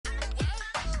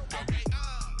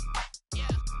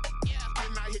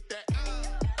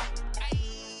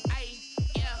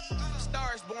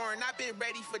born, I've been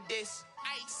ready for this.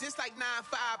 Since like 9-5,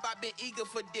 I've been eager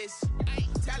for this.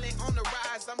 Talent on the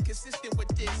rise, I'm consistent with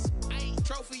this.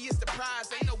 Trophy is the prize,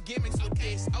 ain't no gimmicks with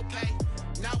this. Okay,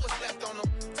 now what's left on them?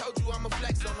 Told you I'ma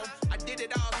flex on them. I did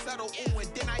it all subtle, ooh, and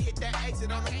then I hit that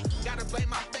exit on them. Gotta blame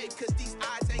my faith, cause these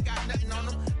eyes ain't got nothing on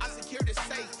them. I secured the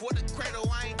safe for the cradle,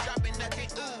 I ain't dropping nothing,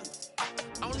 ooh.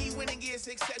 Only winning is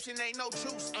exception, ain't no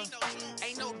truce.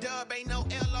 Ain't no dub, ain't no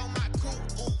L on my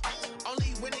crew. Ooh.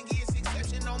 Only winning is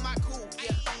exception on my crew.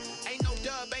 Yeah. Ain't no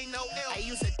dub, ain't no L. I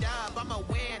use a dub, I'ma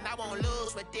win, I won't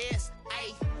lose with this.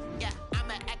 Ay, yeah,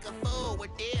 I'ma act a fool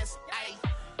with this. Ay,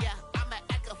 yeah, I'ma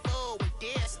act a fool with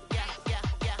this. Yeah, yeah,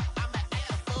 yeah, I'ma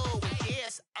act a fool with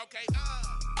this. Okay,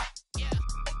 yeah,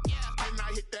 yeah. Then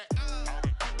I hit that.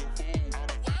 Okay,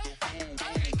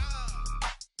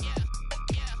 yeah,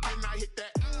 yeah. Then I hit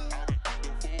that.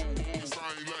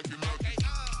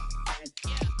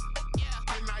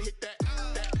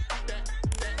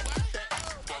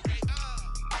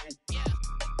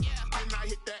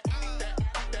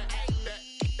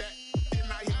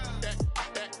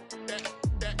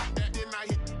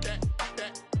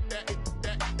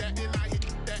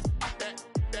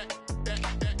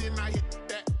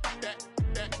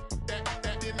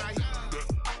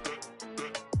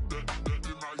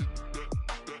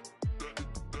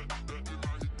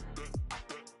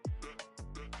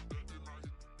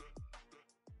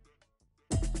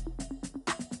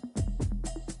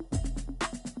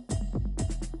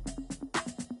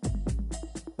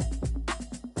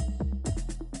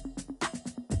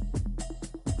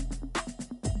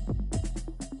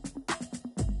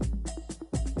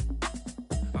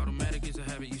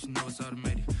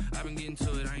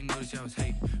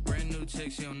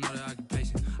 She don't know that I can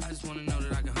pace it. I just wanna know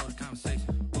that I can hold a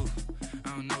conversation. Oof, I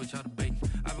don't know what y'all debating.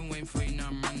 I've been waiting for you, now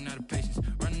I'm running out of patience.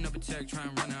 Running up a check,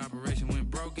 trying to run an operation. Went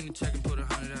broke in the check and put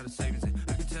 100 out of savings in.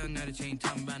 I can tell now that you ain't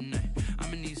talking about nothing.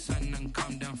 I'ma need something I can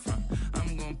calm down from.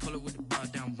 I'm gonna pull it with the bar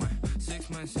down one. 6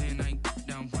 months in, I ain't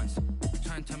down once.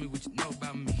 Trying to tell me what you know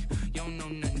about me. You don't know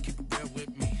nothing, keep it real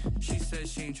with me. She said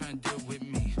she ain't trying to deal with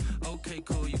me. Okay,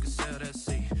 cool, you can sell that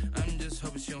seat. I'm just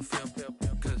hoping she don't fail.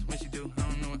 Cause when she do, I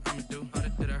don't know what I'ma do.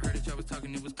 That I heard that y'all was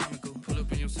talking, it was comical. Pull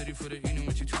up in your city for the evening,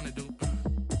 what you tryna do?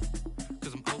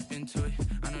 Cause I'm open to it.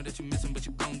 I know that you missing, but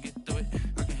you gon' get through it.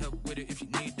 I can help with it if you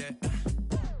need that.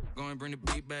 Go and bring the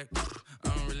beat back. I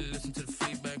don't really listen to the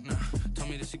feedback, nah. Told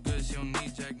me that she good, she don't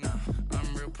need jack, nah.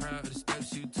 I'm real proud of the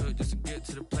steps you took just to get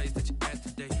to the place that you at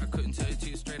today. I couldn't tell you to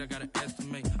you straight, I gotta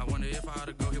estimate. I wonder if I ought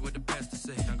to go here with the best to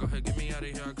say. Now go ahead, get me out of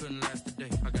here, I couldn't last a day.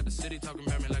 I got the city talking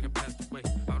about me like I passed away.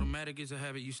 Automatic is a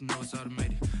habit, you should know it's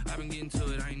automated. I've been getting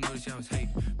to it, I ain't noticed y'all was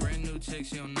hating. Brand new chick,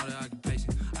 she don't know that I can pace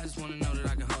it. I just wanna know that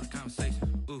I can hold a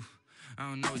conversation. Oof, I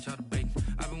don't know what y'all debating.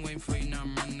 I've been waiting for you, now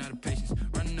I'm running out of patience.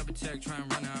 Running up a check, trying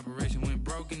to run an operation. Went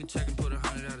broke in the check and put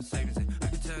 100 out of savings in. I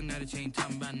can tell now that you ain't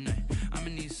talking about nothing. I'ma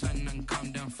need something I can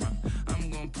calm down from. I'm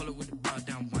gonna pull it with the bar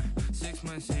down one. 6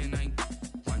 months in, I ain't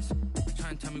once.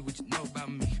 Trying to tell me what you know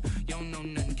about me. You don't know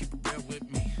nothing, keep it real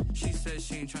with me. She said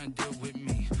she ain't trying to deal with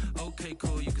me. Okay,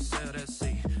 cool, you can sell that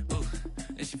seat. Ooh,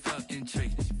 and she felt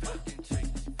intrigued.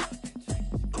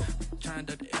 Trying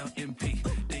to duck the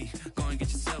LMPD. Go and get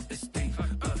your self-esteem.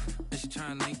 And she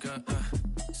trying to link up.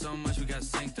 So much we got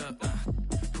synced up.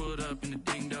 Pulled up in the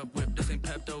dinged up whip. This ain't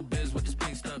Pepto-Biz, what this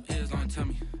pink stuff is. Gonna tell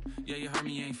me. Yeah, you heard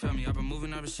me, you ain't feel me. I've been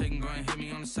moving, I've been shaking, go and hit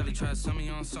me on the celly. Try to sell me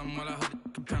on something while I hold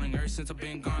it compelling. Ever since I've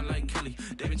been gone like Kelly,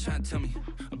 they been trying to tell me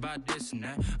about this and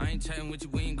that. I ain't chatting with you,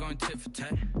 we ain't going tit for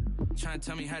tat. Trying to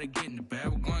tell me how to get in the bag.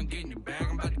 We're going to get in the bag,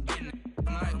 I'm about to get in it.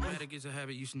 Automatic is a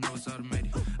habit, you should know it's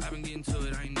automated. I've been getting to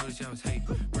it, I ain't noticed y'all was hating.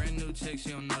 Brand new chick, she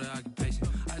don't know that I can pace it.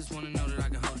 I just wanna know that I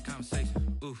can hold a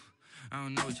conversation. Oof, I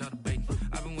don't know what y'all debating.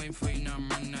 I've been waiting for you, now I'm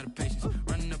running out of patience.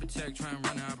 Running up a check, trying to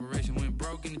run an operation. Went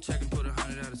broke in the check and put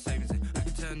 100 out of savings in. I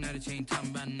can tell now that you ain't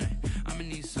talking about nothing. I'ma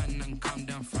need something I can calm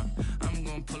down from. I'm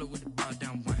gonna pull it with the bar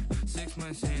down one. 6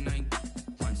 months in, I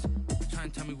ain't once.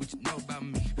 Trying to tell me what you know about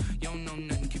me. You don't know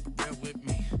nothing, keep it real with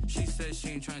me. She said she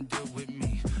ain't trying to deal with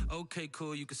me. Okay,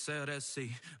 cool, you can sell that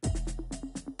seat.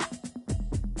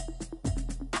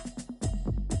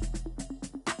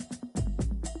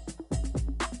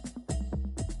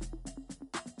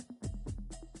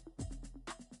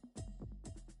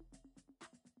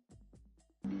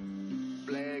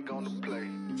 Flag on the play.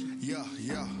 Yeah,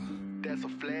 yeah. That's a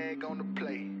flag on the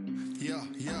play. Yeah,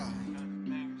 yeah.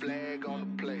 Flag on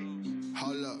the play.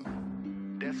 Hold up.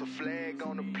 That's a flag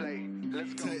on the play.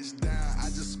 Let's go. Touchdown, I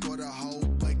just scored a whole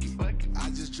bucket. I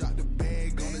just dropped the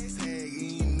bag on the tag,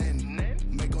 ain't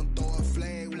nothing. Make 'em throw a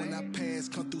flag when I pass,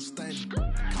 come through stunning.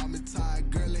 Call me tired,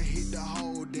 girl, and hit the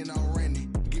hole, then I ran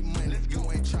it. Get money, you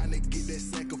ain't tryna get that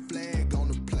second flag on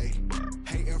the play.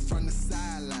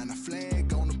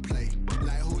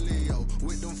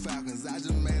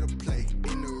 play.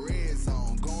 In the red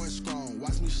zone, going strong.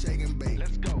 Watch me shake and bake.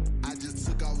 Let's go. I just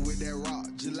took off with that rock,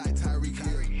 just like Tyreek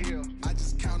Hill. I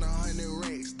just count 100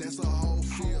 racks, that's a whole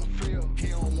field. He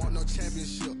don't want no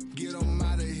championship, get him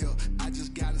out of here. I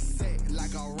just gotta say,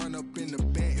 like I run up in the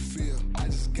backfield. I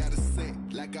just gotta say,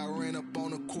 like I ran up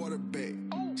on a quarterback.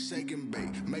 Shake and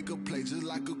bake, make a play just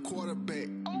like a quarterback.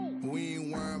 We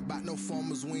ain't worrying about no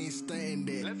formers, we ain't staying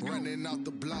there. Running off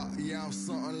the block, yeah, I'm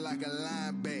something like a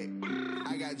linebacker.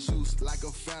 I got juice like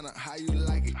a Fanta, how you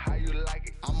like it? How you like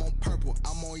it? I'm on purple,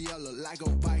 I'm on yellow, like a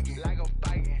Viking. Like a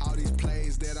Viking. All these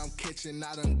plays that I'm catching,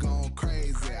 I done gone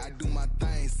crazy. I do my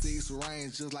thing, 6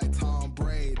 range, just like Tom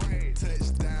Brady.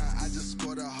 Touchdown, I just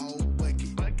scored a whole bucket.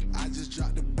 I just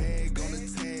dropped the bag on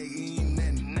the tag, ain't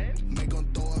nothing. Make 'em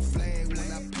throw a flag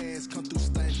when I pass, come through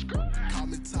stunning. Call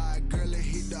me tired, girl, it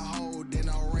hit the hole, then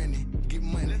I'm running. Get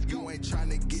money, you ain't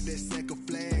tryna get that second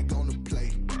flag on the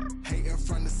play. Hating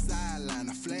from the sideline,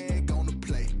 a flag on the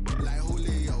play. Like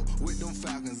Julio with them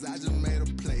Falcons, I just made a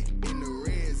play. In the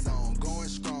red zone, going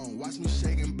strong, watch me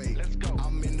shake and bake. Let's go.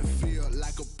 I'm in the field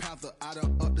like a Panther, I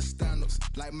done up the standards.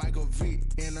 Like Michael Vick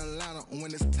in Atlanta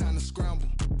when it's time to scramble.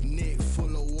 Neck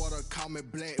full of water, call me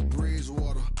Black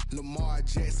Bridgewater. Lamar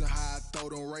Jackson, how I throw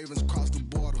them Ravens cross the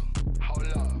border. Hold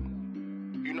up.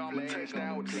 You know I'm a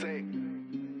touchdown with the sack.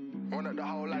 Run up the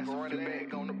whole like a running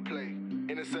back on the play.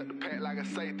 Intercept the pack like a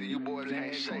safety. You boys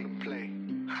can't shake play.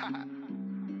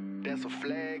 That's a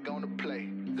flag on the play.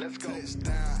 Let's go.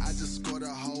 Touchdown, I just scored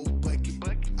a whole bucket.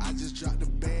 I just dropped the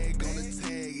bag on the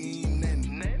tag, ain't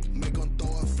nothing. Make 'em throw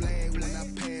a flag when I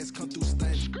pass, come through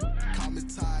stunning. Call me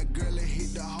tired, girl, it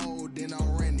hit the hole, then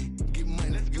I'm running. Get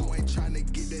money, you ain't tryna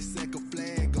get that second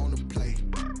flag on the play.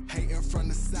 Hating from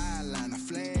the sideline, a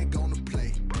flag on the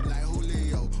play. Like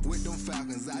Julio with them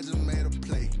Falcons, I just made a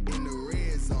play. In the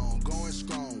red zone, going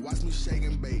strong, watch me shake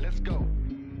and bake. Let's go.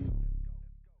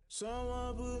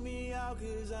 Someone put me out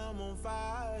 'cause I'm on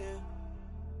fire.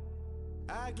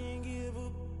 I can't give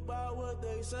up about what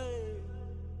they say.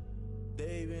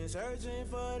 They've been searching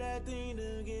for that thing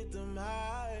to get them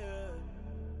higher.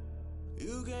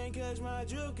 You can't catch my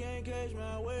drift, can't catch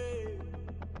my wave.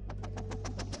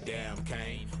 Damn,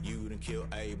 Kane, you done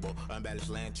killed Abel. Unbalanced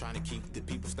land, trying to keep the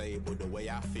people stable. The way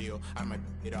I feel, I might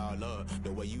it all up.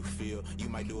 The way you feel, you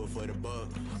might do it for the bug.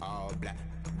 All black,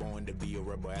 born to be a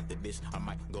rebel. After this, I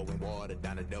might go and water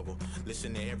down the devil.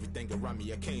 Listen to everything around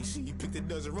me, I can't see. Picked a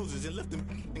dozen roses and left them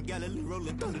in Galilee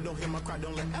rolling thunder. Don't hear my cry,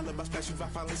 don't let alibis pass you. I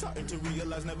finally starting to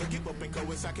realize, never give up and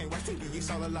coincide. Can't watch TV,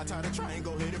 it's all a lot. Tired of trying,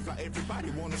 go ahead and fly.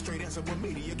 Everybody want a straight answer with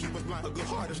media, keep us blind. A good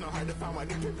heart is not hard to find. Why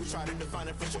the people try to define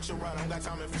infrastructure right? I don't got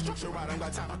time, infrastructure right, I don't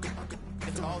got time. I could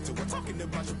at the altar, we're talking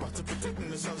about you, about to protecting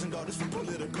the sons and daughters from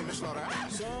political manslaughter.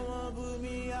 Someone put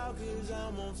me out 'cause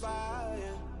I'm on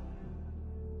fire.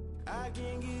 I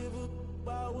can't give up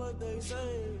about what they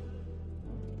say.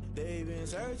 They've been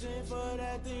searching for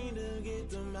that thing to get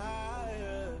them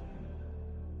higher.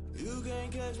 You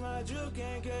can't catch my drift,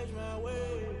 can't catch my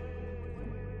wave.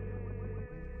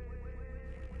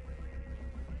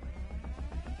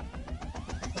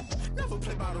 Never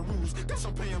play by the rules, guess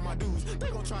I'm paying my dues.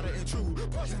 They gon' try to intrude,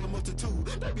 poison the multitude.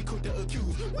 They be quick to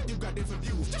accuse, when you got different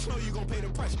views. Just know you gon' pay the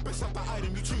price, based off the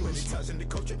item you choose. Many times in the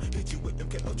culture, hit you with them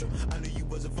K Ultra. I knew you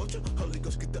was a vulture, Holy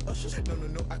Ghost get the ushers.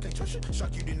 No, I can't trust you.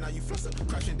 Shock you, then now you fluster.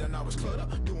 Crashing down, I was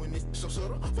cluttered. Doing this so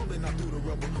subtle, fumbling out through the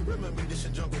rubble. Remember this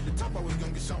in jungle, the top always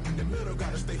gonna get something. The middle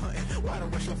gotta stay hunting. Why the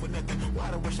rush left with nothing? Why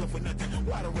the rush left with nothing?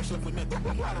 Why the rush left with nothing?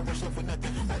 Why the rush left with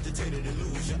nothing? Agitated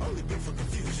illusion, only built for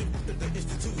confusion. The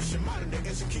institution, modern day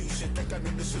execution. Think I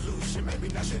know the solution. Maybe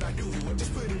not should I do it?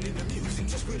 Just put it in the music.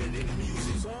 Just put it in the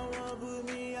music. Someone put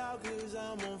me out 'cause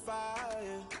I'm on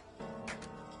fire.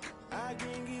 I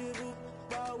can't give up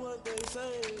about what they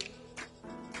say.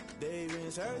 They've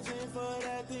been searching for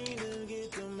that thing to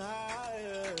get them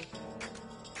higher.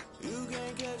 You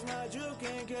can't catch my drift,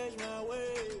 can't catch my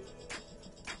wave.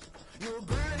 You'll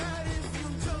burn out if you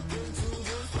jump into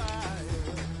the fire.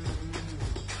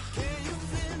 Can you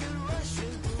feel it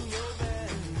rushing through your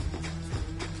veins?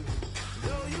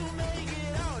 Though you make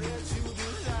it all that you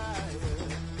desire.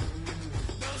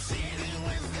 No ceiling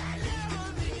wins that never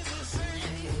be the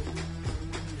same.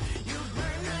 You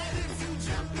burn out if you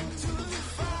jump into the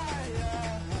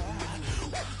fire.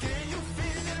 Can you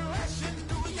feel it rushing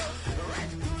through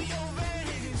your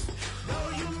veins? Though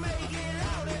you make it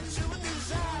all that you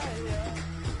desire.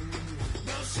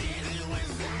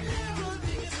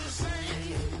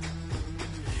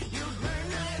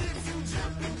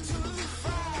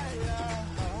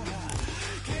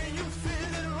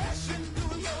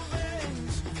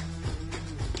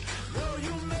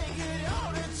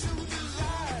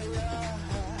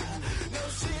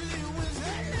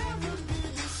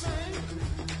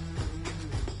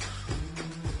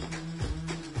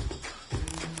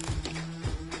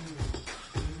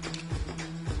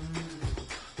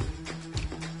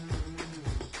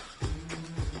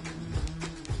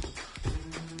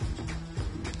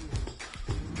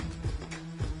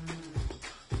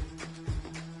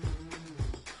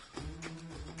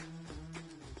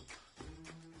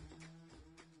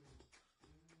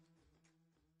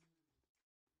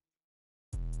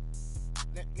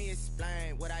 Let me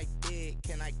explain what I did.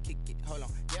 Can I kick it? Hold on.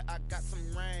 Yeah, I got some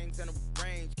rings and a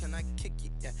range. Can I kick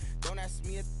it? Yeah. Don't ask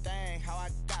me a thing. How I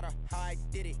got her, how I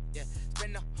did it. Yeah.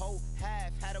 Spend the whole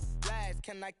half, had a blast.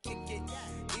 Can I kick it?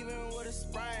 Even with a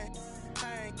sprain.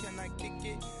 Pain, can I kick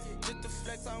it? Just the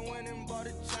flex, I went and bought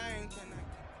a chain. Can I?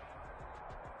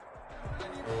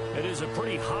 It is a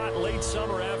pretty hot late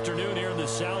summer afternoon here in the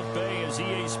South Bay as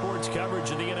EA Sports coverage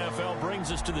of the NFL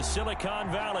brings us to the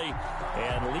Silicon Valley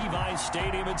and Levi's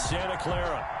Stadium in Santa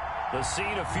Clara. The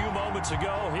scene a few moments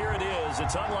ago, here it is.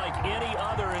 It's unlike any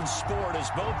other in sport as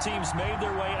both teams made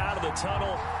their way out of the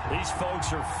tunnel. These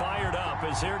folks are fired up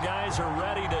as their guys are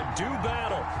ready to do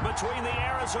battle between the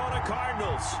Arizona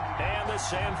Cardinals and the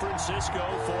San Francisco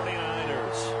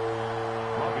 49ers.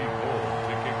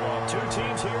 Two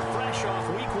teams here fresh off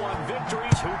Week 1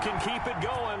 victories. Who can keep it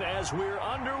going as we're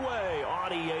underway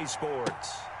on EA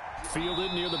Sports?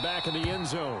 Fielded near the back of the end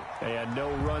zone. And no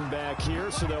run back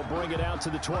here, so they'll bring it out to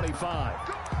the 25.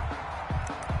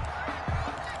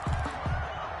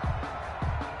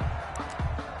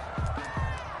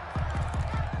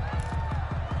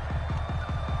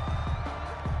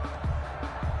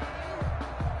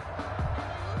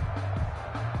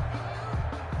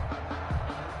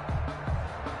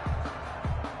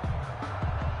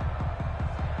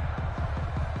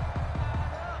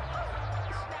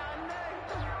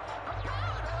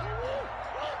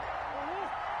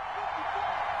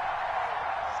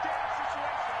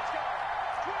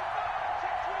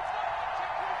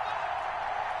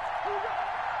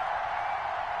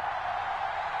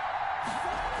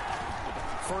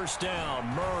 First down,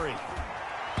 Murray.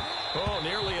 Oh,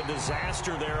 nearly a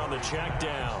disaster there on the check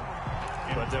down.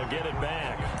 But they'll get it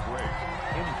back.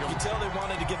 You can tell they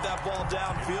wanted to get that ball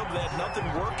downfield. They had nothing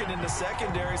working in the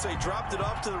secondary, so he dropped it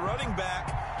off to the running back.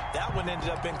 That one ended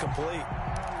up incomplete.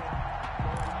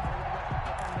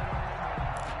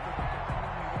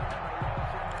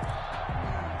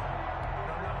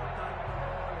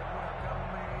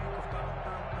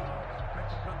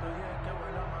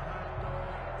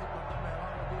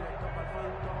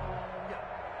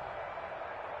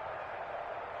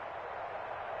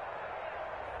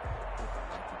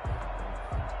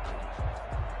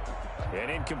 An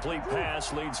incomplete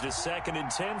pass leads to 2nd and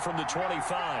 10 from the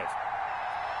 25.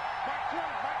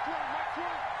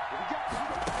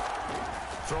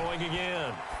 Throwing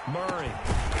again. Murray.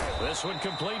 This one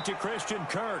complete to Christian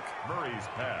Kirk. Murray's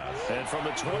pass. And from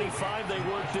the 25, they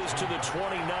work this to the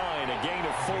 29. A gain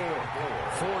of 4.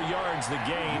 4 yards the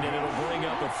gain, and it'll bring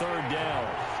up a 3rd down.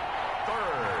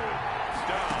 3rd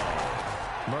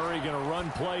down. Murray going to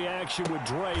run play action with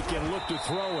Drake and look to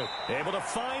throw it. Able to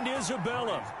find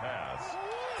Isabella.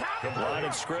 Line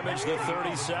of scrimmage, the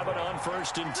 37 on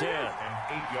 1st and 10. An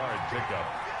 8-yard pickup.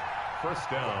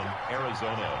 1st down,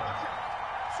 Arizona.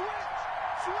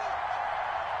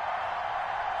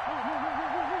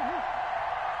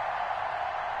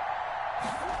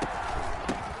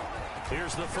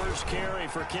 Here's the first carry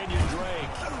for Kenyon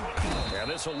Drake. And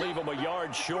this will leave him a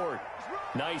yard short.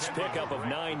 Nice pickup of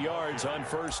 9 yards on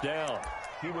 1st down.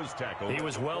 He was tackled. He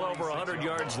was well over 100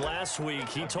 yards last week.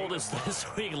 He told us this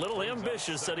week, a little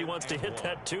ambitious, said he wants to hit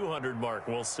that 200 mark.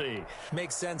 We'll see.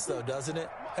 Makes sense, though, doesn't it?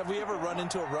 Have we ever run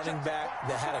into a running back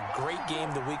that had a great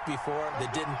game the week before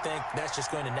that didn't think that's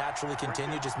just going to naturally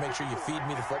continue? Just make sure you feed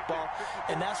me the football.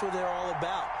 And that's what they're all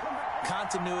about.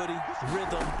 Continuity,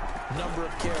 rhythm, number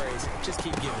of carries. Just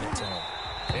keep giving it to him.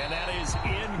 And that is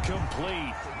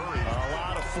incomplete. A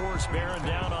lot of force bearing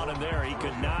down on him there. He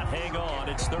could not hang on.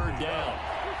 It's 3rd down.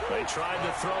 They tried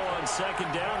to throw on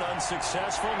 2nd down,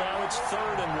 unsuccessful. Now it's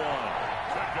 3rd and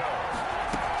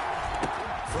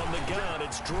 1. From the gun,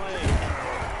 it's Drake.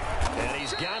 And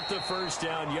he's got the 1st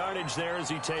down yardage there as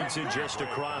he takes it just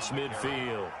across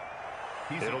midfield.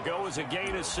 It'll go as a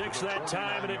gain of 6 that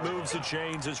time, and it moves the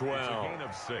chains as well. It's a gain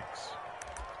of 6.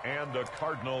 And a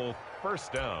Cardinal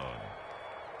 1st down.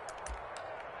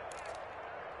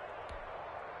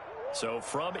 So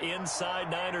from inside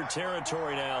Niner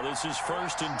territory now, this is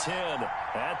 1st and 10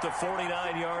 at the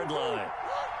 49-yard line.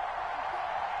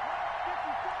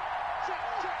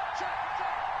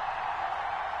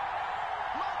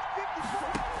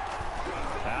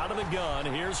 Out of the gun,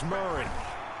 here's Murray.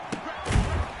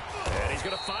 And he's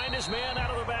going to find his man out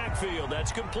of the backfield.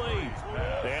 That's complete.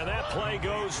 And that play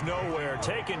goes nowhere.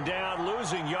 Taken down,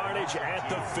 losing yardage at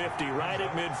the 50, right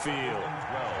at midfield.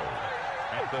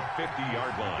 At the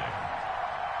 50-yard line.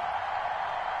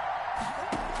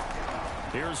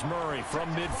 Here's Murray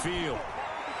from midfield.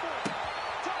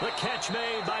 The catch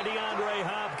made by DeAndre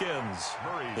Hopkins.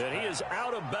 And he is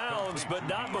out of bounds, but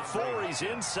not before he's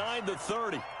inside the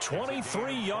 30.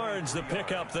 23 yards the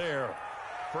pickup there.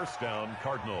 First down,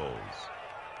 Cardinals.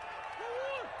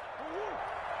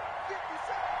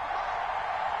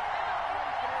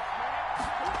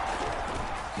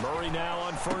 Murray now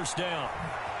on first down.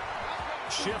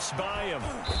 Shifts by him.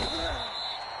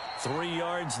 3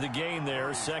 yards the gain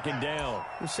there, second down.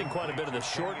 We've seen quite a bit of the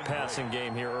short passing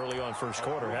game here early on first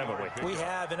quarter, haven't we? We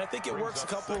have, and I think it works a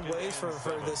couple of ways for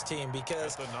this team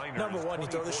because, number one, you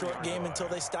throw the short game until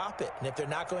they stop it. And if they're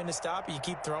not going to stop it, you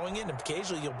keep throwing it, and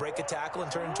occasionally you'll break a tackle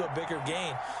and turn into a bigger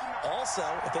gain. Also,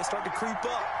 if they start to creep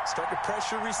up, start to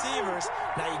pressure receivers,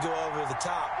 now you go over the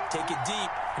top, take it deep,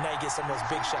 and now you get some of those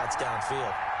big shots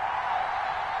downfield.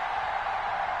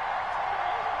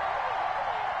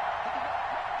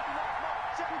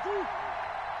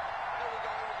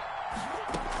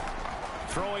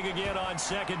 Throwing again on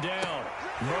second down.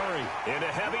 Murray into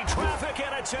heavy traffic,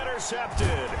 and it's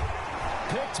intercepted.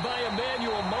 Picked by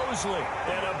Emmanuel Mosley.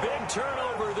 And a big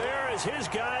turnover there as his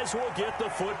guys will get the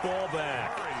football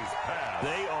back.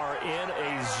 They are in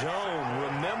a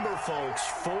zone. Remember, folks,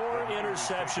 4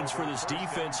 interceptions for this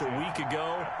defense a week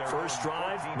ago. First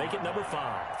drive, make it number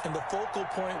 5. And the focal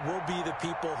point will be the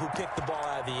people who pick the ball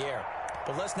out of the air.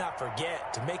 But let's not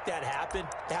forget, to make that happen,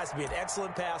 there has to be an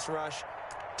excellent pass rush,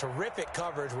 terrific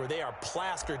coverage where they are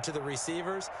plastered to the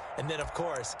receivers, and then, of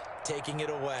course, taking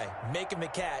it away, making the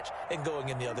catch, and going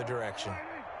in the other direction.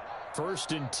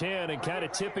 First and 10, and kind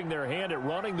of tipping their hand at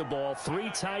running the ball. 3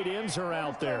 tight ends are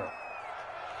out there.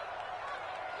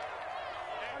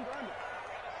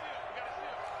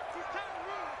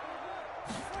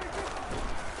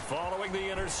 Following the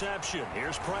interception,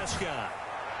 here's Prescott.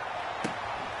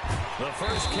 The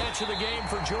first catch of the game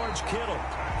for George Kittle.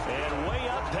 And way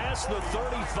up past the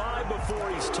 35 before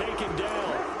he's taken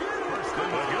down.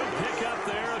 A good pick up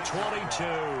there at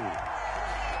 22.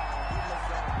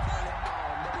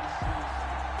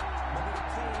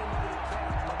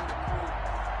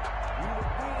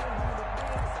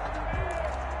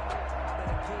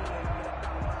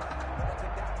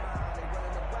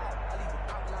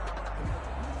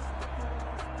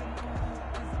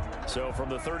 So from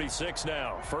the 36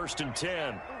 now, first and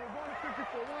 10.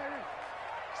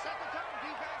 Second down,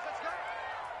 defense, let's go.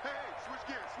 Hey, switch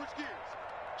gears.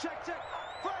 Check.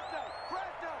 Press down.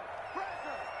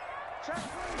 Check.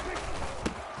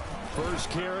 First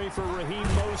carry for Raheem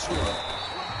Mostert.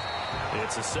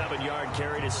 It's a 7-yard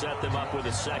carry to set them up with a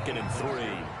 2nd and 3.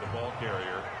 The ball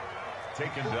carrier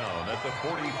taken down at the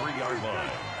 43-yard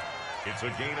line. It's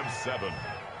a gain of 7.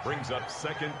 Brings up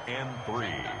 2nd and 3.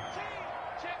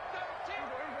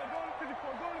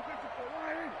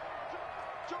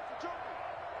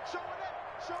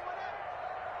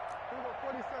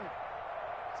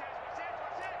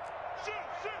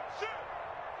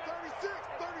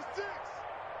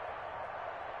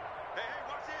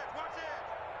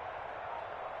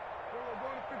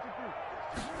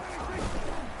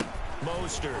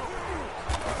 Mostert.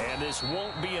 And this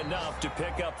won't be enough to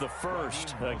pick up the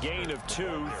first. A gain of 2,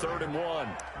 3rd and 1.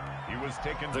 He was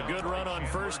taken. The good run on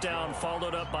first down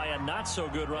followed up by a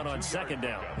not-so-good run on second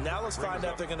down. Now let's find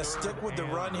out if they're going to stick with the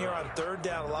run here on 3rd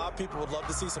down. A lot of people would love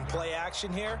to see some play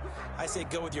action here. I say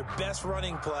go with your best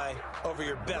running play over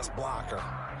your best blocker.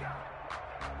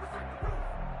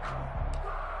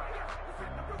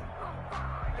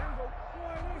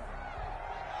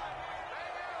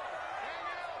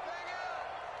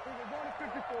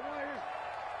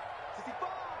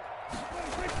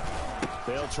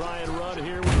 They'll try and run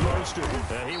here with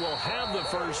Mostert. And he will have the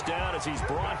first down as he's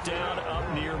brought down up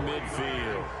near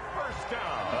midfield. First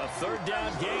down. A 3rd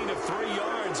down gain of 3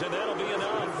 yards, and that'll be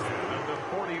enough. At the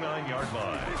 49-yard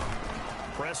line.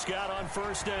 Prescott on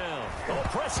first down. Oh,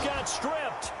 Prescott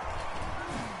stripped.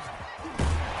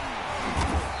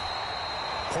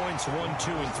 Points 1,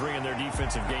 2, and 3 in their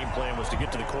defensive game plan was to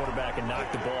get to the quarterback and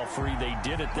knock the ball free. They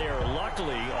did it there.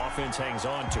 Luckily, offense hangs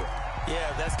on to it.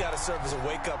 Yeah, that's got to serve as a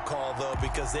wake-up call, though,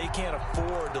 because they can't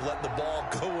afford to let the ball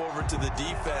go over to the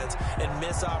defense and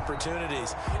miss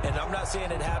opportunities. And I'm not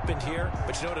saying it happened here,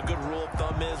 but you know what a good rule of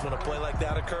thumb is when a play like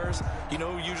that occurs? You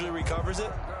know who usually recovers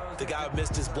it? The guy who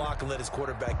missed his block and let his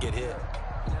quarterback get hit.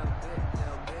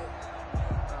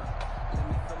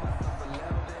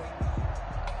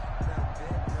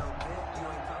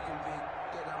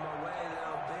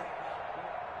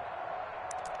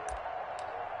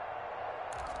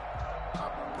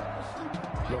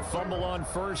 The fumble on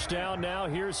first down. Now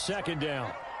here's second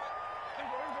down.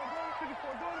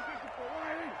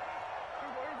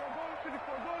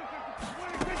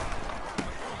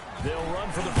 They'll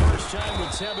run for the first time with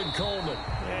Tevin Coleman.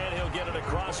 And he'll get it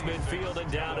across midfield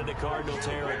and down into Cardinal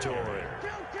territory.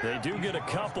 They do get a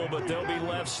couple, but they'll be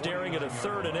left staring at a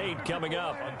 3rd and 8 coming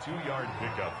up. A 2-yard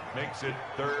pickup makes it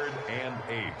 3rd and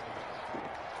 8.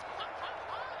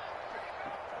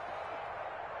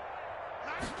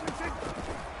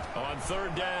 On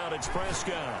 3rd down, it's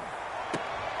Prescott.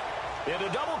 Into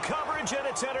double coverage, and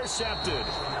it's intercepted.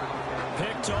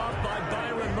 Picked off by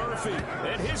Byron Murphy.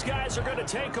 And his guys are going to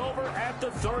take over at the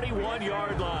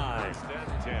 31-yard line.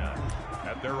 10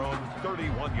 at their own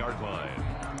 31-yard line.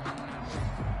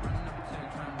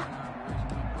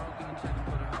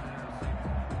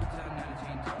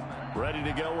 Ready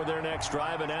to go with their next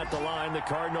drive, and at the line, the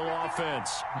Cardinal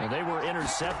offense. And they were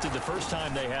intercepted the first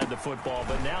time they had the football,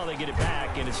 but now they get it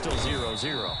back, and it's still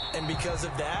 0-0. And because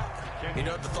of that, you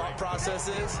know what the thought process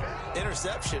is?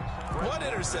 Interception. What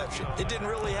interception? It didn't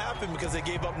really happen because they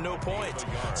gave up no points.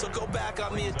 So go back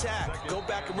on the attack. Go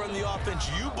back and run the offense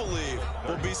you believe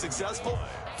will be successful.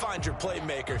 Find your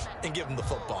playmakers and give them the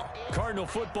football. Cardinal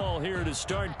football here to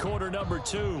start quarter number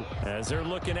 2 as they're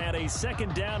looking at a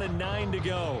 2nd down and 9 to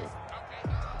go.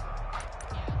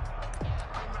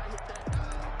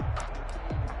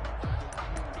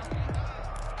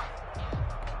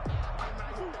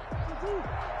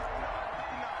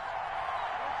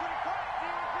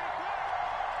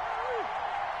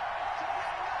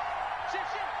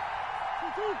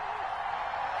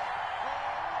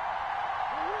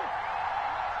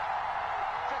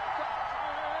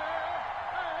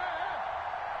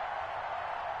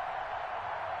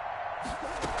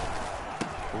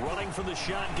 Running from the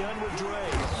shotgun with Dre.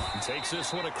 He takes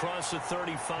this one across the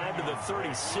 35 to the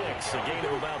 36, a gain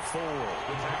of about 4.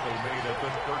 The tackle made at the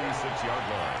 36-yard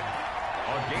line.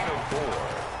 A gain of 4.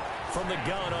 From the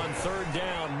gun on 3rd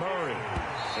down, Murray.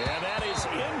 And that is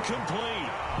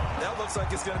incomplete. That looks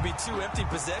like it's going to be 2 empty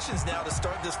possessions now to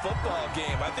start this football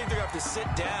game. I think they're going to have to sit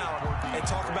down and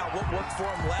talk about what worked for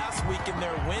them last week in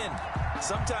their win.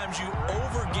 Sometimes you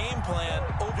over-game plan,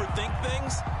 overthink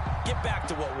things, get back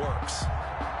to what works.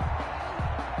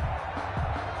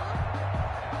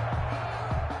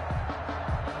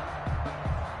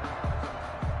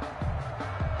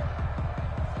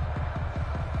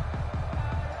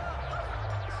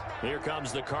 Here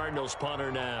comes the Cardinals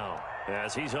punter now,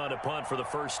 as he's on to punt for the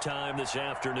first time this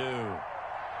afternoon.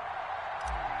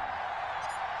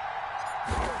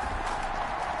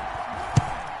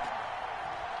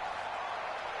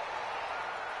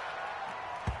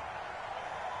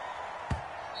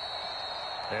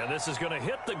 And this is going to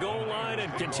hit the goal line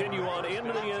and continue on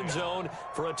into the end zone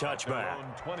for a touchback.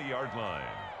 20-yard line.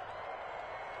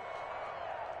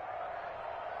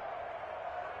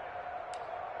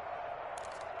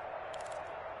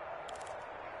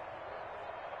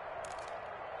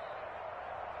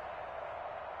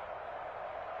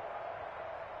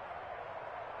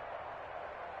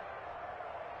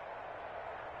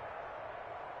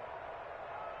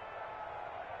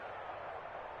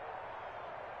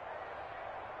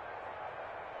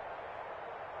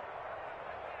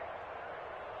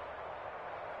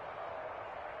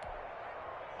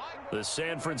 The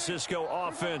San Francisco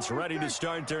offense ready to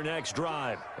start their next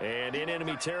drive. And in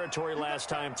enemy territory last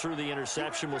time through the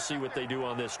interception. We'll see what they do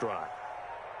on this drive.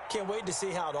 Can't wait to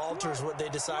see how it alters what they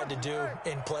decide to do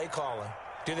in play calling.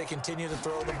 Do they continue to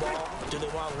throw the ball? Do they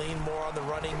want to lean more on the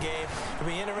running game? It'll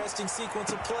be an interesting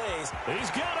sequence of plays.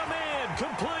 He's got him in.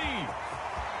 Complete.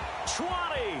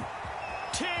 20.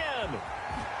 10.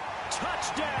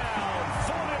 Touchdown.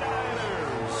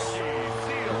 49ers.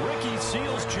 Ricky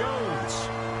Seals-Jones.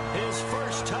 His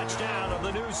first touchdown of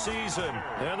the new season.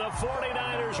 And the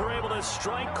 49ers are able to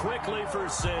strike quickly for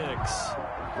 6.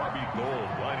 Robbie Gould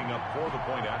lining up for the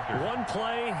point after. One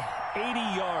play, 80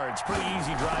 yards. Pretty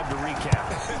easy drive to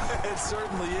recap. It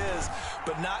certainly is,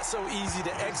 but not so easy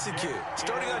to execute.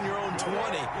 Starting on your own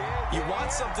 20, you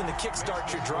want something to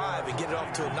kickstart your drive and get it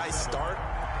off to a nice start.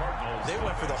 They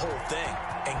went for the whole thing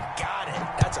and got it.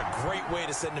 That's a great way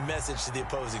to send a message to the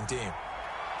opposing team.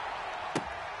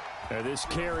 And this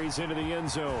carries into the end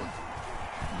zone.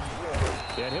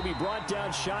 And he'll be brought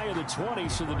down shy of the 20,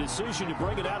 so the decision to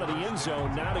bring it out of the end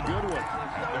zone, not a good one.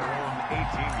 Their own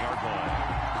 18-yard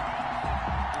line.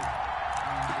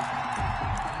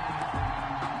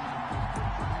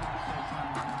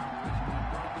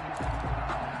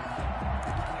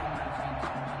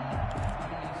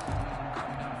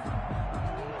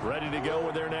 Ready to go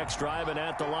with their next drive, and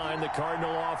at the line, the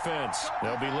Cardinal offense.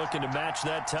 They'll be looking to match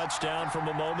that touchdown from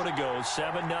a moment ago.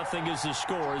 7-0 is the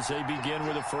score as they begin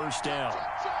with a first down.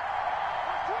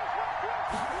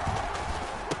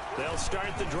 They'll start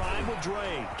the drive with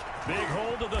Drake. Big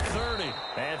hold to the 30.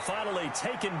 And finally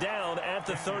taken down at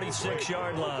the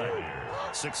 36-yard line.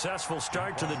 Successful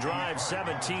start to the drive,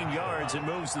 17 yards, and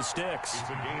moves the sticks.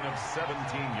 It's a gain of 17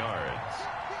 yards.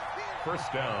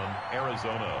 First down,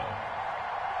 Arizona.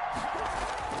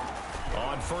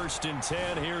 On 1st and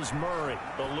 10, here's Murray,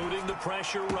 eluding the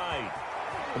pressure right.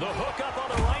 The hook up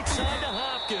on the right side to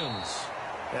Hopkins.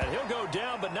 And he'll go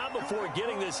down, but not before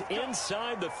getting this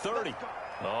inside the 30.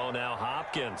 Oh, now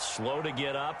Hopkins, slow to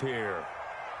get up here.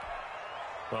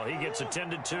 Well, he gets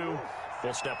attended to.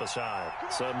 We'll step aside.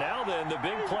 So now then, the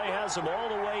big play has him all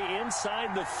the way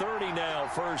inside the 30 now,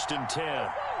 1st and 10.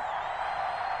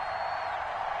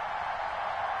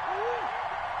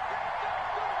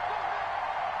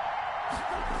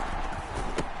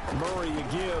 Murray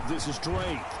again. This is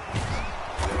Drake.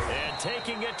 And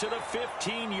taking it to the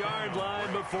 15-yard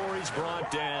line before he's brought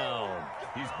down.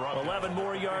 11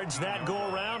 more yards that go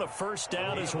around, a first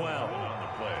down as well. On the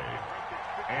play.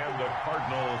 And the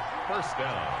Cardinals first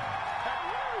down.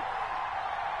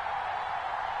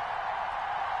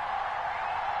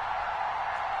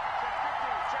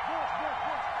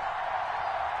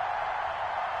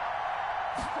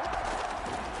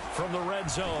 From the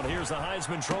red zone, here's the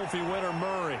Heisman Trophy winner,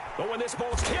 Murray. But when this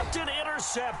ball's tipped and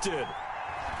intercepted.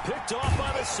 Picked off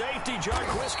by the safety,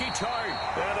 Jarquiski Tart.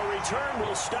 And the return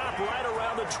will stop right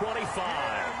around the 25.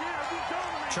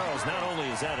 Charles, not only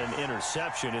is that an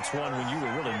interception, it's one when you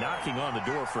were really knocking on the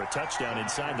door for a touchdown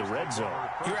inside the red zone.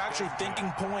 You're actually thinking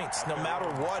points. No matter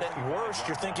what, at worst,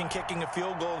 you're thinking kicking a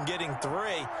field goal and getting 3.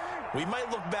 We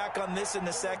might look back on this in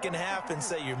the second half and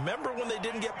say, you remember when they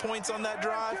didn't get points on that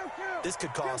drive? This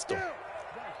could cost them.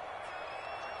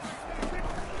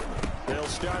 They'll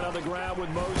start on the ground with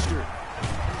Mostert.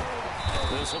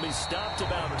 This will be stopped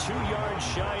about 2 yards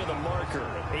shy of the marker.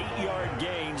 8-yard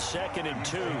gain, 2nd and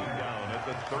 2. Down at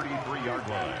the 33-yard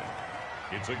line.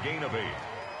 It's a gain of 8.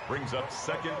 Brings up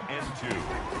 2nd and 2.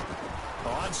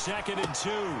 On 2nd and 2,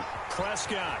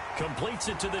 Prescott completes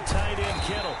it to the tight end,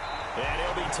 Kittle. And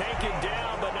he'll be taken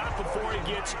down, but not before he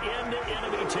gets into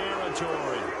enemy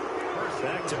territory.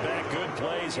 Back-to-back good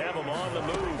plays have him on the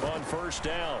move on first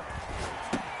down.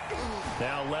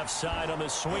 Now left side on the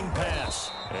swing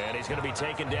pass. And he's going to be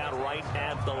taken down right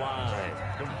at the line.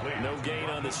 Complete. No gain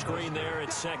on the screen there.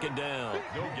 It's 2nd down.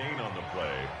 No gain on the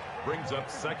play. Brings up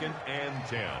 2nd and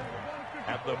 10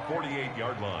 at the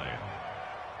 48-yard line.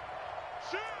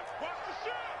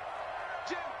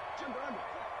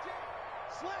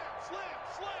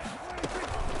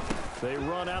 They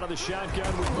run out of the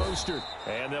shotgun with Mostert.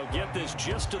 And they'll get this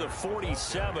just to the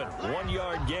 47.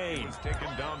 1-yard gain. He's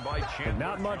taken down by Chandler.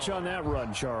 Not much on that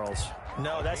run, Charles.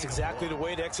 No, that's exactly the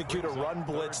way to execute a run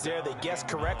blitz there. They guessed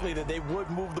correctly that they would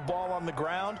move the ball on the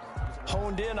ground,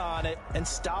 honed in on it, and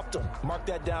stopped them. Mark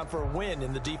that down for a win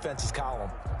in the defense's column.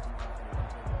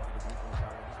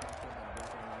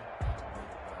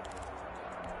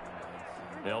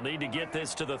 They'll need to get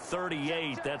this to the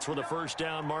 38. That's where the first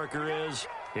down marker is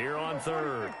here on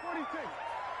 3rd.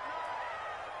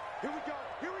 Here we go.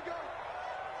 Here we go.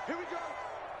 Here we go.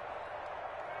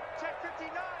 Check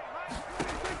 59.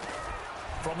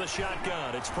 From the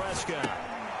shotgun, it's Prescott.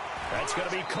 That's going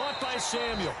to be caught by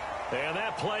Samuel. And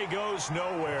that play goes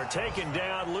nowhere. Taken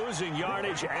down, losing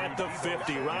yardage at the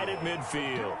 50, right at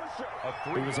midfield.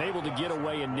 He was able to get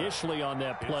away initially on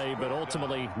that play, but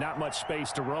ultimately not much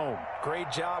space to roam. Great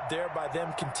job there by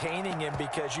them containing him,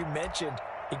 because you mentioned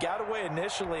he got away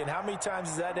initially, and how many times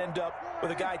does that end up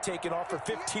with a guy taking off for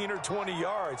 15 or 20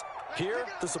 yards? Here,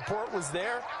 the support was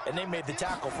there, and they made the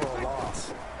tackle for a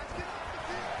loss.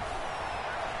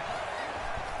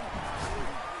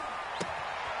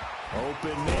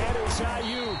 Open man is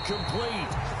Ayuk,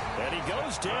 complete. And he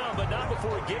goes down, but not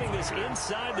before getting this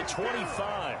inside the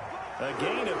 25. A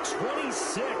gain of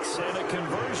 26 and a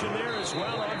conversion there as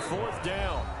well on 4th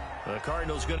down. The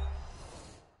Cardinals going to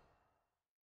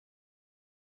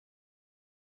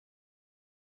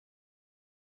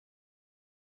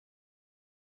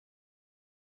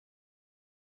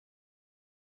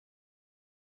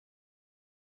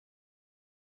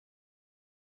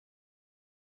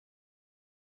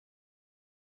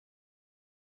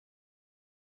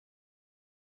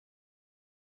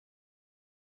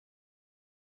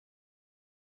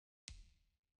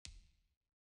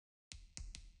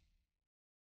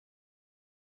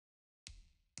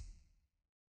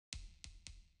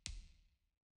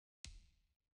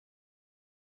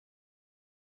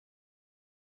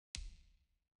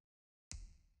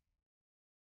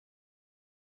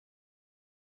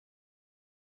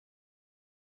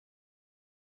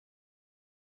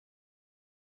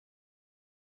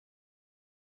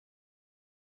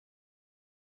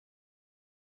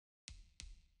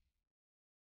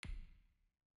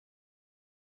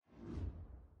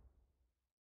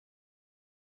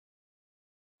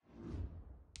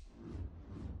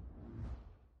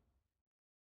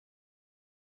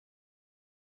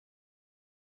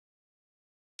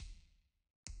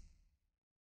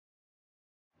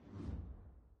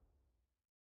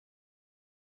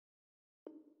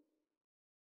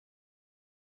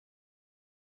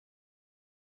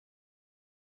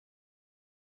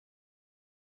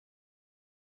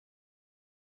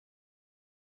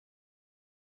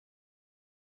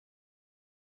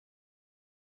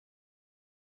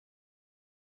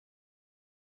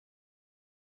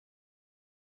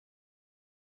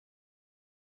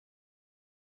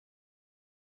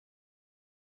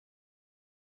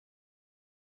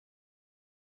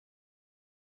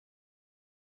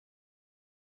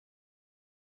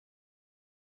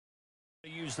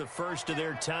use the first of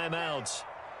their timeouts.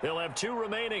 They'll have 2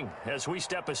 remaining as we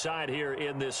step aside here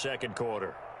in this second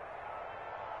quarter.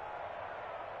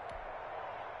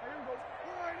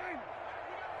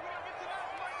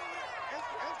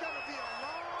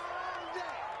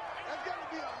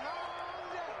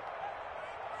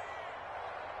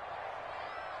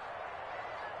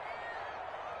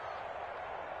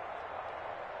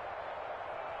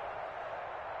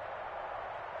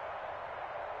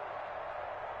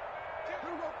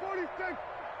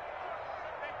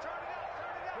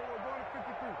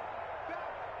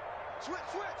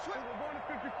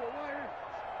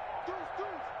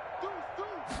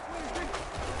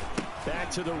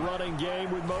 Back to the running game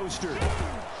with Mostert.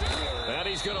 And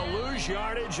he's going to lose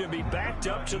yardage and be backed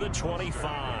up to the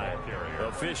 25.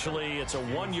 Officially, it's a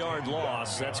 1-yard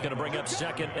loss. That's going to bring up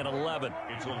 2nd and 11.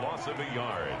 It's a loss of a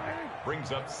yard.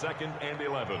 Brings up 2nd and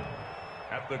 11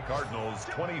 at the Cardinals'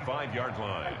 25-yard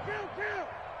line.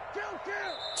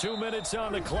 2 minutes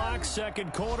on the clock,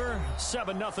 second quarter,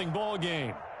 7-0 ball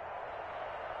game.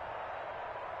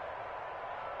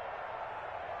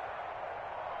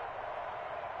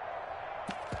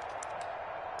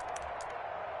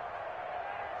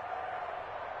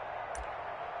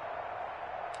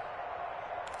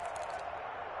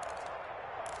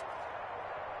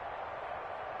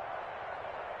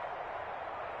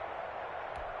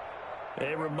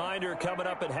 A reminder, coming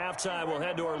up at halftime, we'll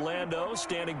head to Orlando.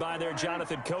 Standing by there,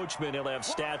 Jonathan Coachman. He'll have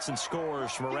stats and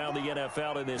scores from around the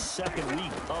NFL in this second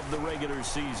week of the regular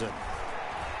season.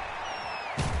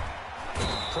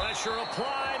 Pressure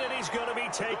applied, and he's going to be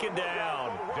taken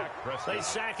down. They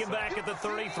sack him back at the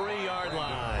 33-yard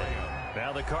line.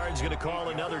 Now the Cards going to call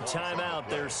another timeout,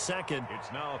 their second.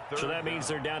 So that means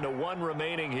they're down to 1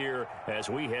 remaining here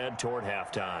as we head toward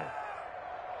halftime.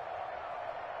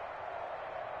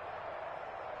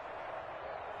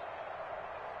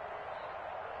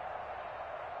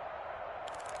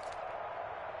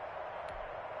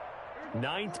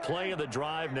 Ninth play of the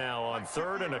drive now on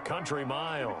 3rd and a country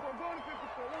mile.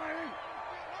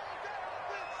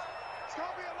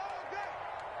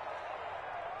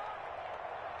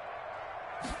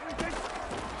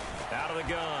 Out of the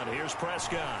gun. Here's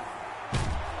Prescott.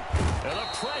 And the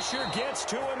pressure gets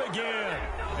to him again.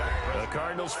 The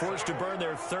Cardinals forced to burn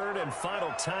their 3rd and final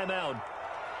timeout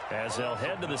as they'll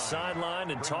head to the sideline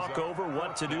and talk over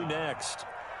what to do next.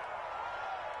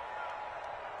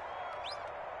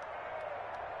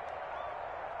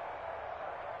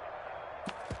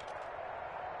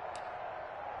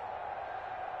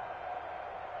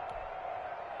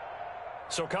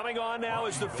 So coming on now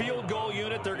is the field goal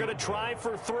unit. They're going to try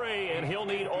for 3, and he'll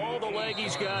need all the leg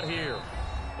he's got here.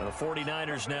 And the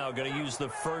 49ers now going to use the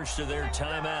first of their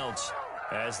timeouts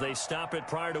as they stop it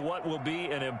prior to what will be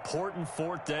an important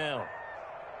 4th down.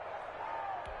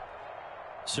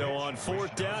 So on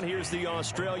 4th down, here's the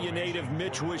Australia native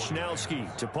Mitch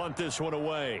Wishnowsky to punt this one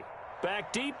away.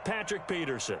 Back deep, Patrick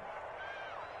Peterson.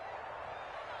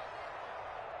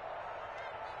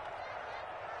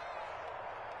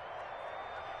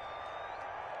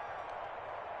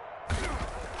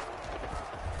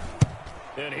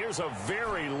 And here's a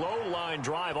very low-line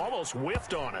drive, almost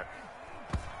whiffed on it.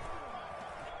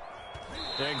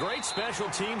 And great special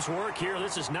teams work here.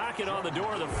 This is knocking on the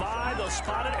door of the 5. They'll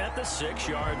spot it at the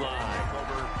 6-yard line.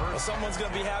 Well, someone's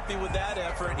going to be happy with that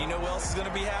effort. You know who else is going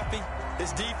to be happy?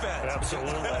 His defense.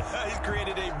 Absolutely. He's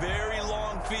created a very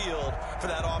long field for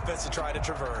that offense to try to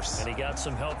traverse. And he got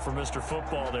some help from Mr.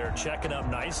 Football there, checking up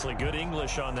nicely. Good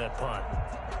English on that punt.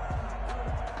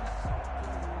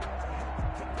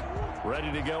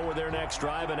 Ready to go with their next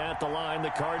drive, and at the line,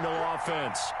 the Cardinal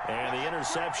offense. And the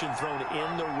interception thrown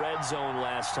in the red zone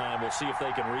last time. We'll see if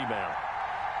they can rebound.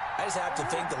 I just have to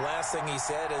think the last thing he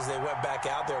said as they went back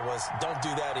out there was, don't do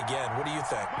that again. What do you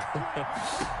think?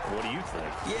 What do you think?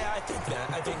 Yeah, I think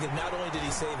that. I think that not only did he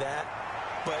say that,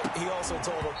 but he also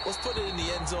told him, let's put it in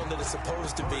the end zone that it's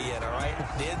supposed to be in, all right?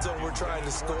 The end zone we're trying to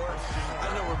score.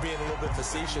 I know we're being a little bit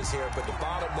facetious here, but the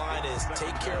bottom line is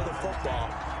take care of the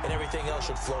football, and everything else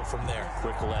should flow from there.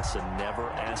 Quick lesson, never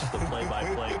ask the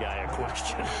play-by-play guy a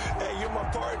question. Hey, you're my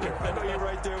partner. I know you're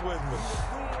right there with me.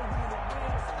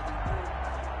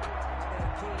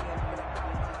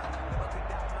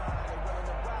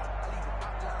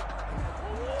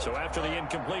 So after the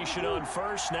incompletion on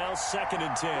first, now 2nd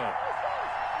and 10.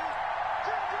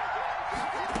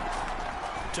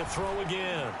 To throw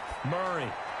again, Murray.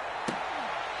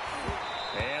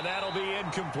 And that'll be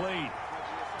incomplete.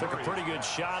 Took a pretty good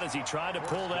shot as he tried to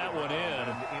pull that one in.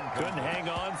 Couldn't hang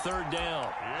on, third down.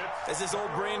 As his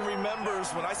old brain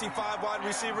remembers, when I see 5 wide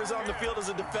receivers on the field as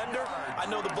a defender, I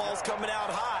know the ball's coming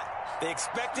out hot. They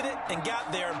expected it and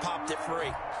got there and popped it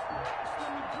free.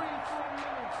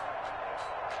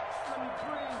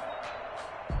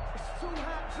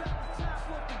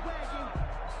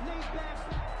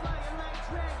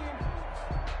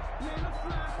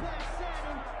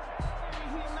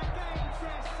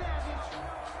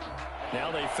 Now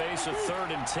they face a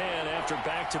 3rd and 10 after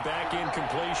back-to-back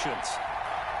incompletions.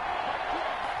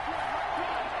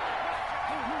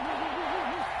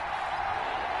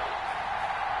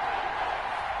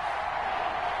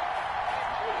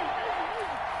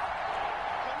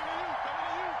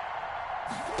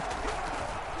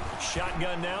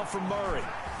 Shotgun now from Murray.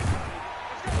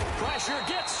 Pressure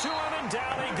gets to him, and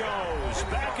down he goes.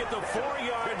 Back at the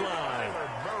 4-yard line.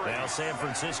 Now San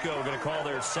Francisco going to call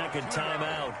their second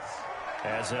timeout,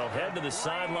 as they'll head to the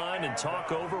sideline and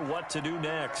talk over what to do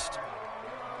next.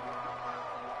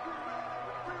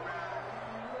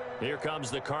 Here comes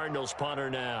the Cardinals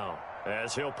punter now,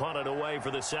 as he'll punt it away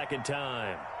for the second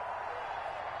time.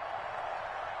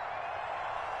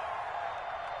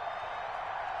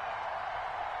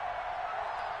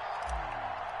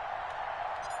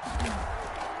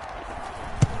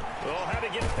 Oh, how to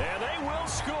get, and they will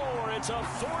score. It's a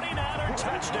 49er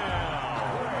touchdown.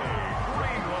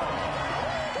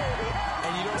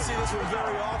 And you don't see this one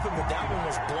very often, but that one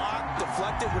was blocked,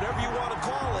 deflected, whatever you want to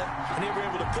call it, and they were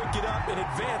able to pick it up and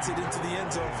advance it into the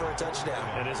end zone for a touchdown.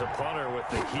 And as a punter, with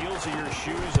the heels of your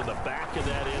shoes in the back of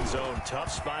that end zone,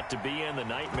 tough spot to be in. The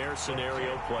nightmare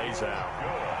scenario plays out.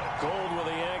 Gold with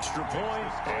the extra point,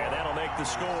 and that'll make the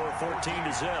score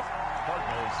 14-0.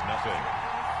 Cardinals, nothing.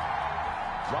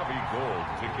 Robbie Gould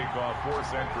to kick off for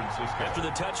San Francisco. After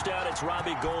the touchdown, it's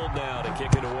Robbie Gould now to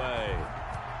kick it away.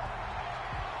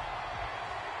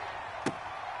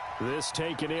 This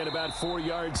taken in about 4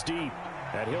 yards deep.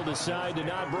 And he'll decide to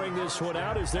not bring this one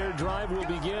out as their drive will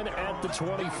begin at the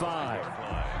 25.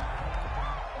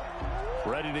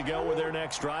 Ready to go with their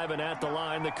next drive, and at the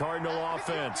line, the Cardinal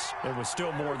offense. It was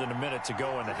still more than a minute to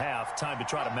go in the half. Time to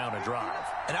try to mount a drive.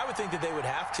 And I would think that they would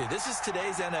have to. This is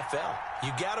today's NFL.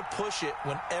 You got to push it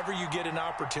whenever you get an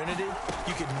opportunity.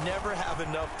 You can never have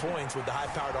enough points with the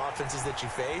high-powered offenses that you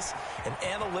face. And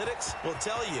analytics will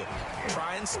tell you,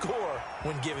 try and score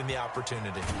when given the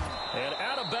opportunity. And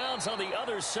out of bounds on the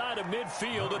other side of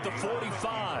midfield at the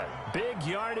 45. Big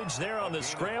yardage there on the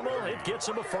scramble. It gets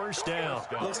him a first down.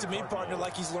 Looks to me, partner,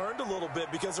 like he's learned a little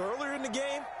bit, because earlier in the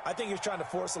game, I think he was trying to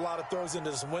force a lot of throws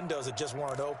into some windows that just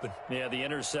weren't open. Yeah, the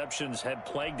interceptions had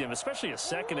plagued him, especially a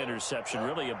second interception,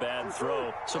 really a bad throw.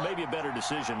 So maybe a better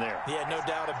decision there. Yeah, no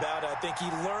doubt about it. I think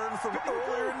he learned from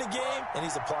earlier in the game, and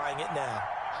he's applying it now.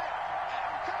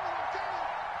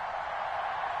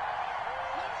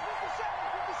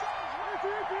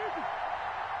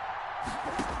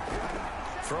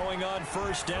 Throwing on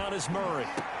first down is Murray.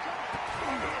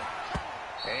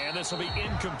 And this will be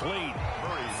incomplete.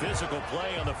 Physical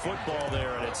play on the football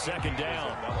there, and it's second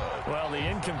down. Well, the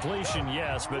incompletion,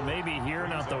 yes, but maybe here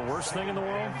not the worst thing in the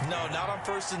world? No, not on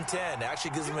 1st and 10. It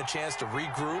actually gives them a chance to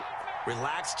regroup,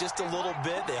 relax just a little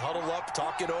bit. They huddle up,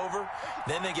 talk it over.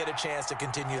 Then they get a chance to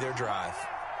continue their drive.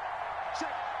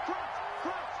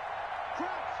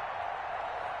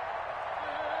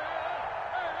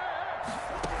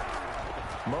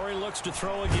 Murray looks to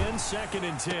throw again, 2nd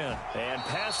and 10. And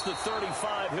past the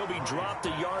 35, he'll be dropped a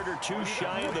yard or two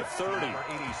shy of the 30.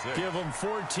 Give him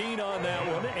 14 on that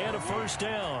one and a first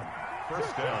down.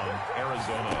 First down,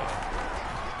 Arizona.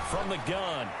 From the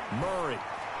gun, Murray.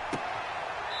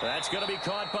 That's going to be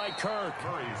caught by Kirk.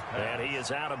 And he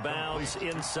is out of bounds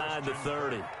inside the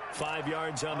 30. 5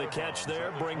 yards on the catch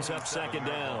there, brings up second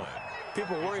down.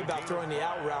 People worry about throwing the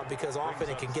out route because often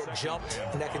it can get jumped,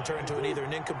 and that can turn into either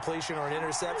an incompletion or an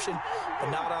interception.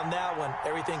 But not on that one.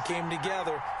 Everything came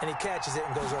together, and he catches it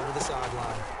and goes over the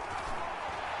sideline.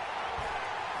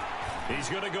 He's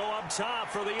going to go up top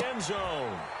for the end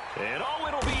zone. And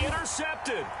it'll be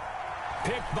intercepted.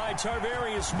 Picked by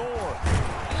Tarvarius Moore.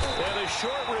 And a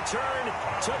short return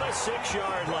to the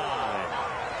 6-yard line.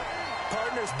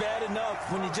 Partner's bad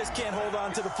enough when you just can't hold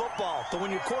on to the football. But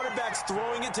when your quarterback's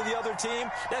throwing it to the other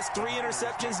team, that's 3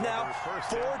 interceptions now,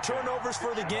 4 turnovers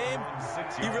for the game.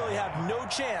 You really have no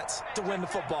chance to win the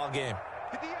football game.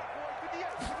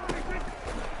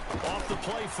 Off the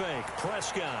play fake,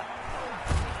 Prescott.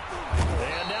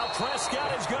 And now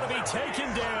Prescott is going to be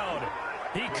taken down.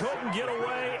 He couldn't get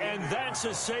away, and that's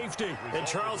a safety. And,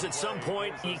 Charles, at some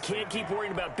point, you can't keep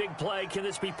worrying about big play. Can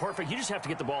this be perfect? You just have to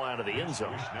get the ball out of the end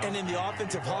zone. And in the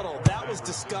offensive huddle, that was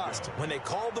discussed when they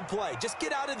called the play. Just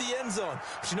get out of the end zone.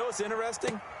 But you know what's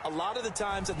interesting? A lot of the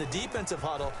times in the defensive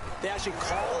huddle, they actually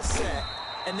call a set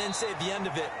and then say at the end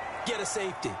of it, get a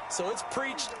safety. So it's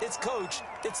preached, it's coached,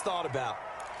 it's thought about.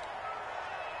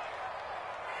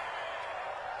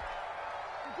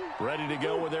 Ready to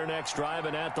go with their next drive,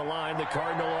 and at the line, the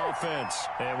Cardinal offense.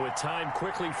 And with time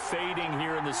quickly fading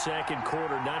here in the second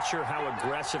quarter, not sure how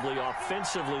aggressively,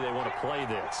 offensively they want to play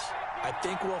this. I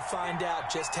think we'll find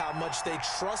out just how much they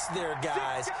trust their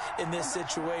guys in this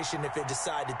situation if they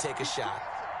decide to take a shot.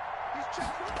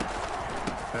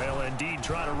 They'll indeed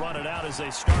try to run it out as they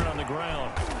start on the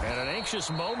ground. And an anxious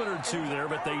moment or two there,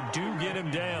 but they do get him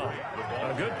down.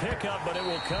 A good pickup, but it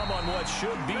will come on what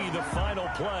should be the final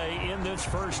play in this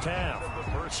first half.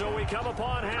 So we come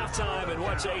upon halftime in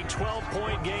what's a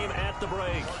 12-point game at the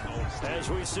break. As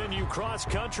we send you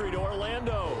cross-country to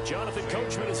Orlando, Jonathan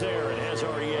Coachman is there and has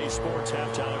our EA Sports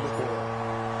halftime report.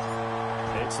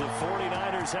 It's the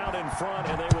 49ers out in front,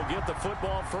 and they will get the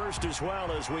football first as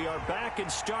well as we are back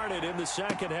and started in the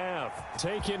second half.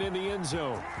 Taken in the end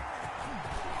zone.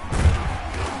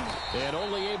 And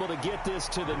only able to get this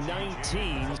to the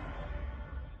 19.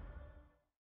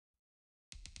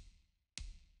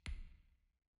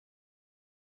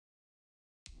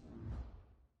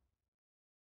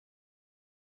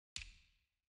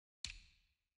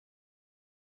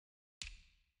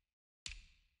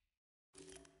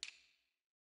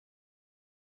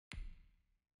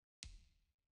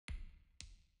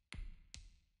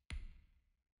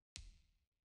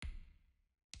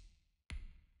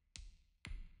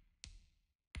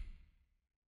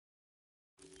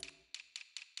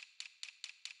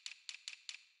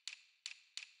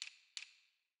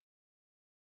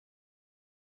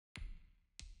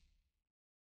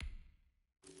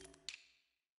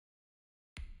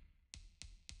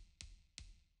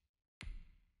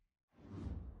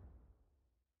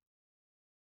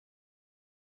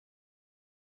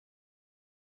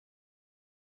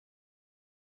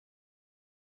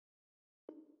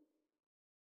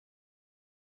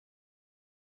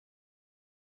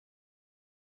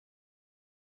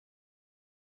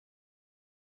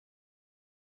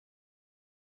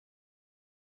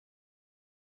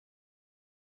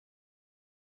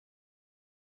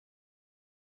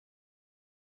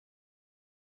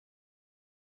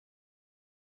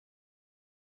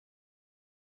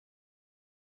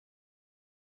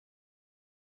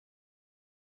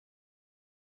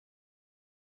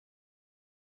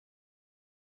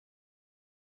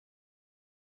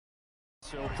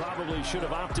 So probably should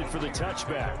have opted for the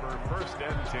touchback. First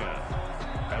and 10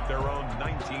 at their own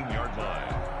 19-yard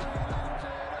line.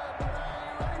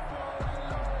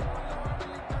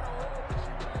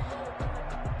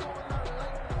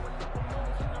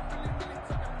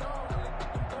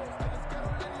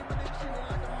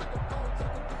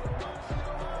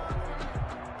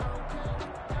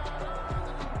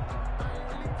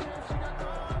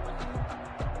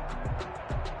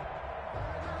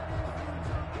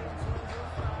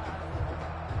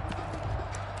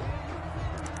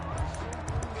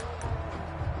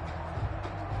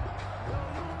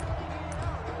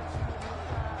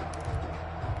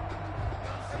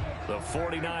 The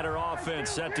 49er offense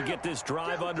set to get this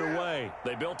drive underway.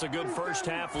 They built a good first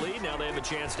half lead. Now they have a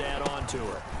chance to add on to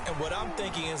it. And what I'm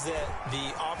thinking is that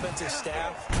the offensive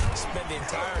staff spent the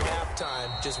entire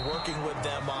halftime just working with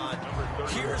them on,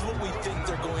 here's what we think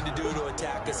they're going to do to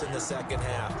attack us in the second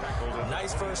half.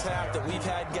 Nice first half that we've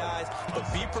had, guys,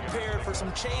 but be prepared for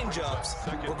some change-ups.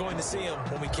 We're going to see them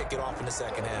when we kick it off in the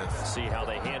second half. See how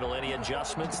they handle any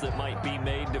adjustments that might be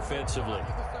made defensively.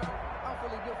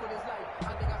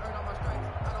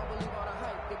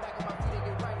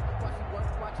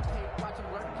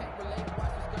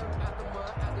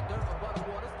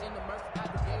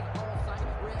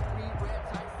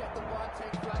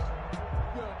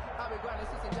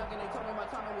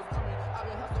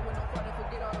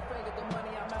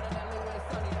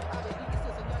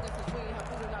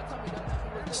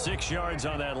 Six yards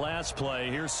on that last play.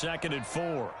 Here's second and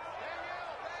 4.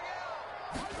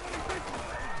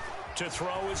 To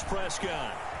throw is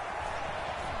Prescott.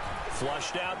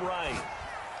 Flushed out right.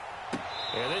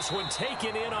 And this one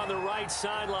taken in on the right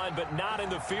sideline, but not in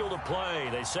the field of play.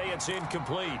 They say it's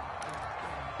incomplete.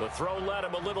 The throw led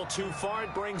him a little too far.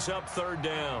 It brings up third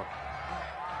down.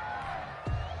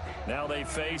 Now they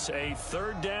face a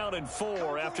 3rd down and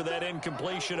 4 after that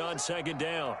incompletion on second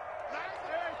down.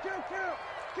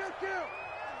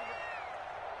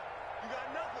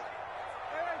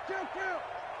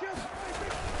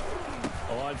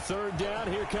 On third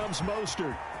down, here comes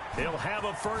Mostert. He'll have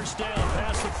a first down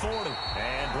past the 40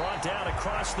 and brought down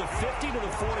across the 50 to the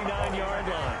 49-yard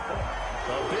line.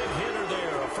 A big hitter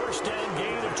there, a first down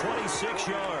gain of 26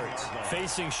 yards.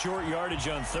 Facing short yardage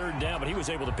on third down, but he was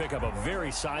able to pick up a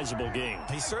very sizable gain.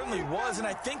 He certainly was, and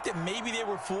I think that maybe they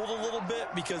were fooled a little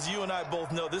bit because you and I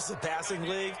both know this is a passing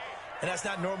league, and that's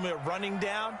not normally a running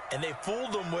down, and they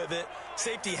fooled him with it.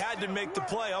 Safety had to make the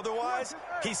play. Otherwise,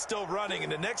 he's still running,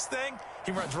 and the next thing,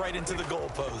 he runs right into the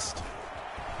goalpost.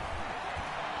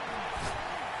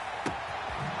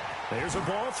 There's a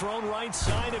ball thrown right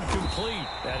side and complete.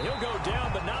 And he'll go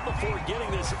down, but not before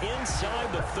getting this inside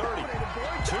the 30.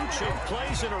 2 chunk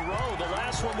plays in a row. The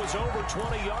last one was over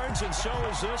 20 yards, and so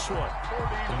is this one.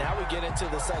 And now we get into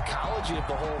the psychology of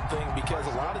the whole thing, because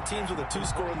a lot of teams with a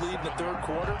 2-score lead in the third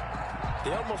quarter,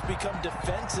 they almost become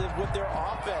defensive with their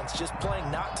offense, just playing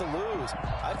not to lose.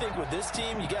 I think with this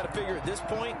team, you got to figure at this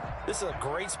point, this is a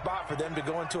great spot for them to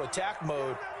go into attack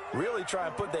mode, really try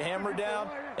and put the hammer down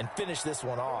and finish this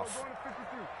one off.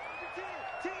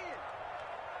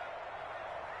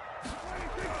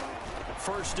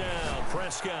 First down,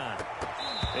 Prescott.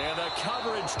 And the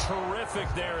coverage terrific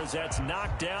there as that's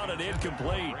knocked down and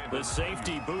incomplete. The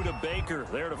safety, Buda Baker,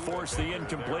 there to force the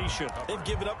incompletion. They've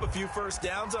given up a few first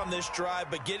downs on this drive,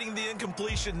 but getting the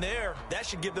incompletion there, that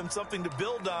should give them something to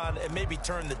build on and maybe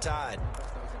turn the tide.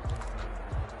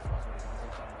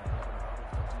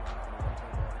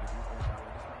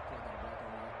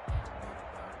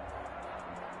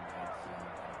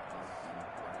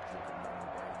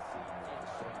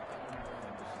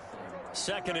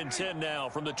 Second and 10 now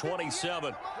from the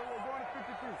 27.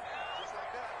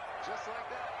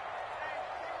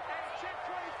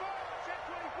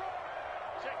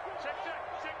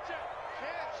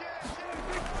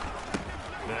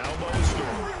 Now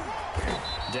Mostert.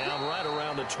 Down right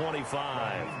around the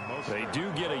 25. They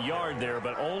do get a yard there,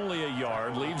 but only a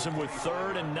yard. Leaves them with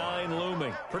 3rd and 9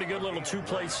 looming. Pretty good little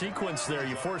 2-play sequence there.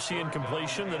 You force the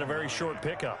incompletion, then a very short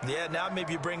pickup. Yeah, now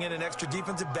maybe you bring in an extra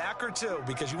defensive back or two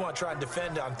because you want to try and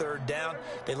defend on third down.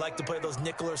 They like to play those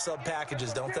nickel or sub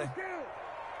packages, don't they?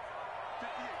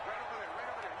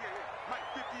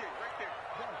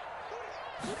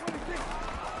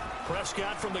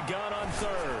 Prescott from the gun on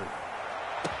third.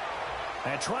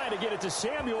 And trying to get it to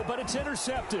Samuel, but it's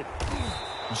intercepted.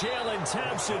 Jalen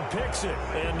Thompson picks it,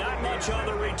 and not much on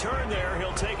the return there.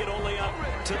 He'll take it only up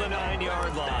to the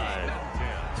 9-yard line.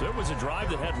 So it was a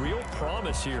drive that had real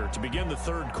promise here to begin the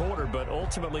third quarter, but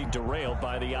ultimately derailed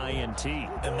by the INT.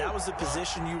 And that was the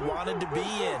position you wanted to be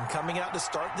in, coming out to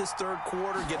start this third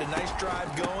quarter, get a nice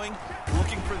drive going,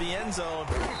 looking for the end zone.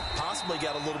 Possibly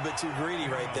got a little bit too greedy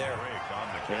right there.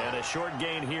 And a short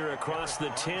gain here across the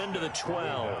 10 to the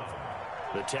 12.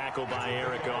 The tackle by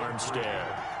Eric Armstead.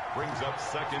 Brings up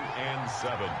 2nd and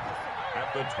 7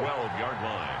 at the 12-yard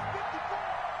line.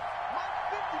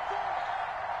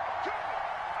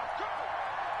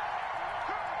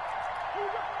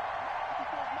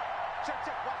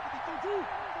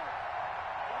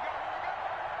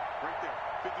 Right there,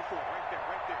 54, right there,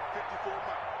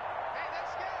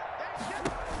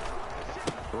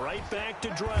 54. Right back to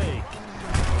Drake.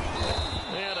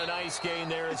 And a nice gain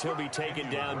there as he'll be taken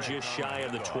down just shy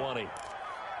of the 20.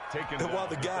 And while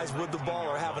the guys with the ball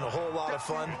are having a whole lot of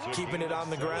fun keeping it on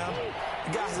the ground,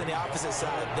 the guys on the opposite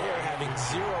side, they're having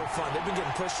zero fun. They've been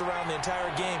getting pushed around the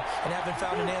entire game and haven't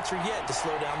found an answer yet to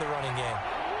slow down the running game.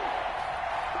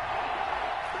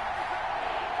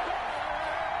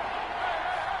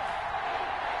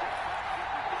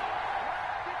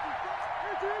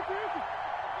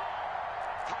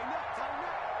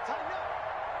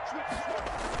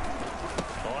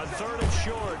 On third and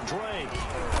short, Drake.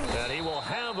 And he will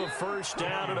have a first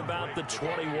down at about the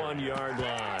 21-yard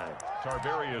line.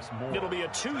 Tarvarius Moore. It'll be a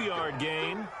 2-yard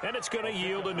gain, and it's going to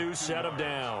yield a new set of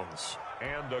downs.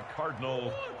 And a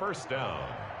Cardinal first down.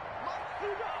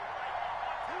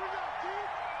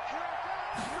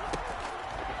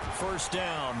 First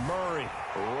down, Murray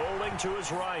rolling to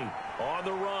his right. On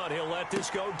the run, he'll let this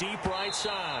go deep right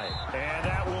side. And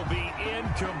that will be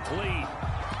incomplete.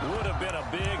 Would have been a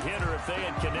big hitter if they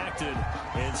had connected.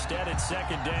 Instead, it's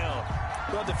second down.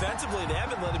 Well, defensively, they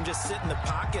haven't let him just sit in the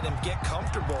pocket and get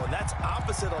comfortable, and that's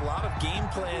opposite a lot of game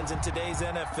plans in today's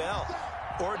NFL.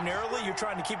 Ordinarily, you're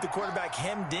trying to keep the quarterback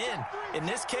hemmed in. In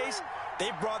this case, they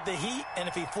brought the heat, and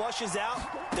if he flushes out,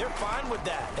 they're fine with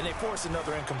that, and they force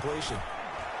another incompletion.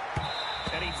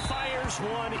 And he fires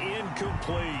one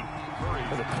incomplete.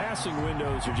 The passing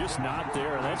windows are just not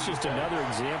there, and that's just another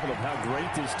example of how great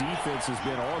this defense has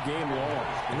been all game long.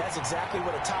 And that's exactly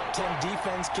what a top 10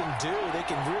 defense can do. They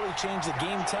can really change the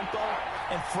game tempo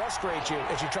and frustrate you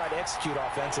as you try to execute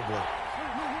offensively.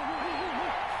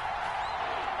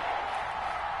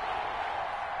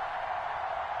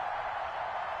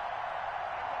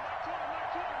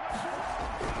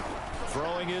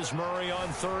 Throwing is Murray on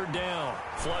third down.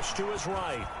 Flush to his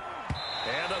right.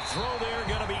 And the throw there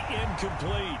going to be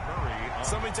incomplete.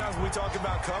 So many times when we talk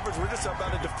about coverage, we're just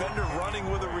about a defender running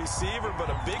with a receiver, but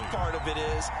a big part of it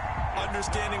is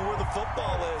understanding where the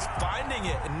football is, finding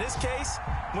it. In this case,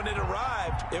 when it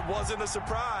arrived, it wasn't a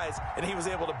surprise, and he was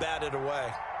able to bat it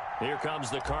away. Here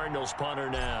comes the Cardinals punter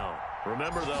now.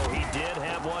 Remember, though, he did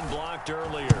have one blocked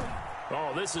earlier.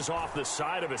 Oh, this is off the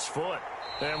side of his foot.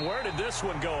 And where did this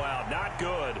one go out? Not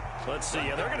good. Let's see.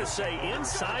 They're going to say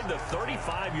inside the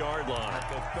 35-yard line. At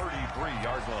the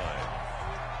 33-yard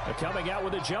line. Coming out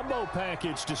with a jumbo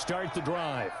package to start the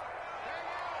drive.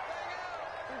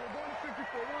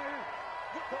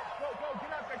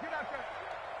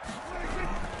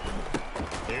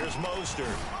 Here's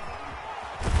Mostert.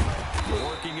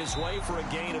 Working his way for a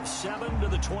gain of 7 to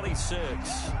the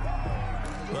 26.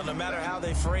 Well, no matter how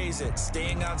they phrase it,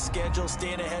 staying on schedule,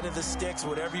 staying ahead of the sticks,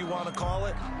 whatever you want to call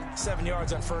it, 7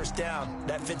 yards on first down,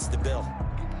 that fits the bill.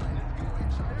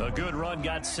 A good run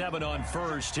got 7 on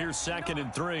first. Here's 2nd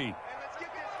and 3.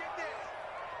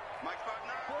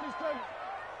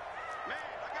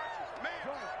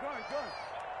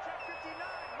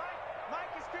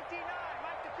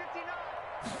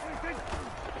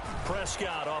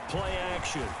 Prescott off play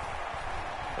action.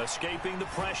 Escaping the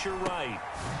pressure right.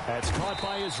 That's caught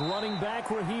by his running back,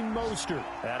 Raheem Mostert.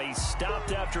 And he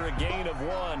stopped after a gain of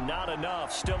 1. Not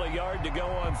enough. Still a yard to go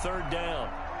on third down.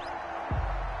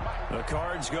 The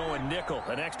Cards going nickel.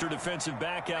 An extra defensive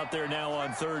back out there now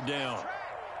on third down.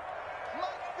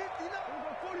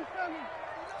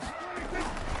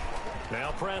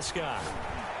 Now Prescott.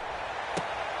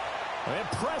 And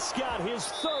Prescott, his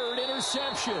third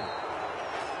interception.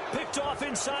 Picked off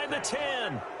inside the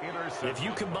 10. If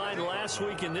you combine last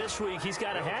week and this week, he's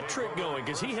got a hat trick going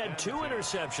because he had 2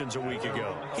 interceptions a week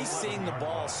ago. He's seeing the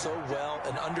ball so well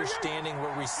and understanding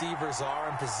where receivers are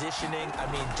and positioning. I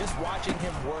mean, just watching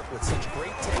him work with such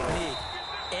great technique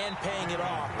and paying it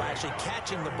off by actually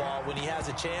catching the ball when he has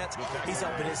a chance, he's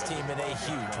helping his team in a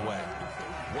huge way.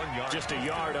 1 yard. Just a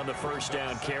yard on the first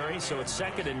down carry, so it's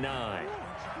 2nd and 9.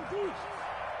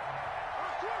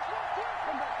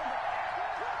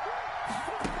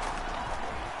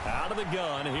 Out of the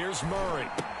gun, here's Murray.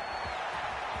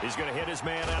 He's going to hit his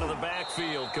man out of the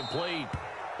backfield, complete.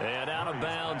 And out of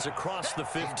bounds across the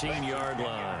 15-yard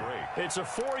line. It's a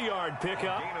 4-yard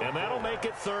pickup, and that'll make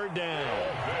it third down.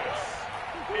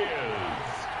 This is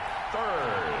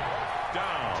third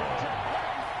down.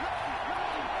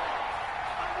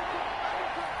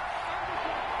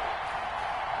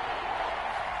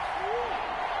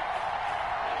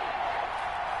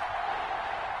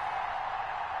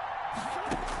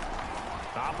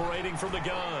 Operating from the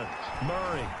gun,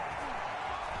 Murray.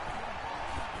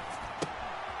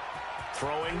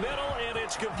 Throwing middle, and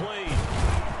it's complete.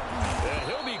 And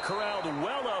he'll be corralled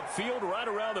well upfield right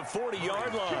around the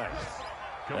 40-yard line.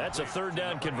 That's a third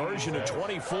down conversion of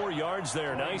 24 yards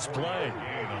there. Nice play.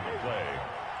 Gain on the play.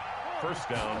 First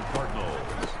down, Cardinals.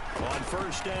 On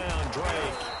first down,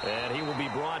 Drake. And he will be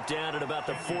brought down at about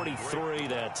the 43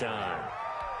 that time.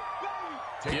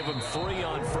 Give him 3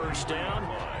 on first down.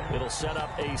 It'll set up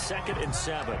a 2nd and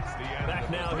 7. Back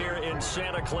now here in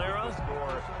Santa Clara.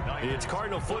 It's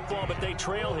Cardinal football, but they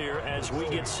trail here as we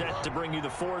get set to bring you the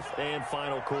 4th and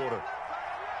final quarter.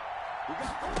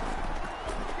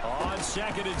 On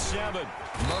 2nd and 7,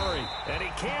 Murray. And he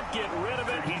can't get rid of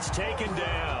it. He's taken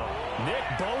down. Nick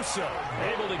Bosa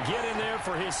able to get in there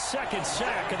for his 2nd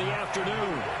sack of the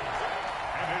afternoon.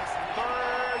 And it's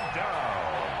third down.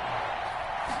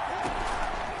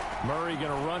 Murray going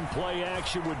to run play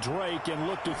action with Drake and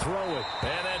look to throw it.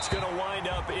 And that's going to wind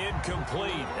up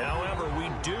incomplete. However, we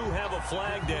do have a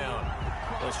flag down.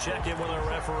 Let's check in with our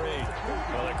referee.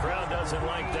 Well, the crowd doesn't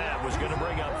like that. Was going to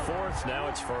bring up 4th. Now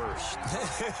it's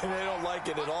 1st. They don't like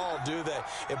it at all, do they?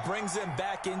 It brings them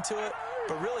back into it,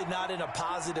 but really not in a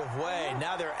positive way.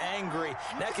 Now they're angry.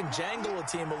 That can jangle a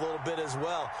team a little bit as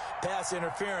well. Pass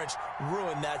interference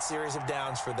ruined that series of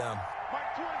downs for them.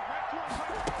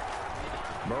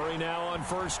 Murray now on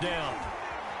first down.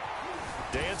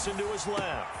 Dancing to his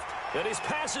left. And his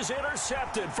pass is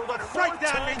intercepted for the 4th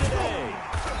time today.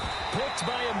 Picked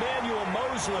by Emmanuel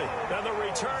Mosley. And the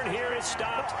return here is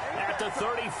stopped at the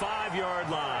 35-yard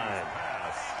line.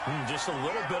 Just a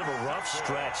little bit of a rough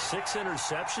stretch. 6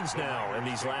 interceptions now in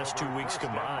these last 2 weeks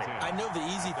combined. I know the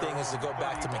easy thing is to go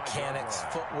back to mechanics,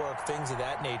 footwork, things of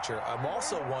that nature. I'm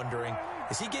also wondering,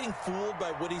 is he getting fooled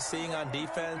by what he's seeing on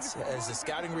defense? Has the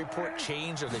scouting report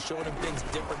changed? Are they showing him things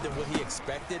different than what he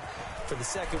expected? For the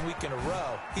second week in a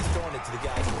row, he's throwing it to the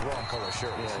guys in the wrong color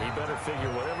shirts. Yeah, he better figure,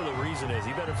 whatever the reason is,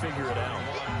 he better figure it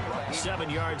out. 7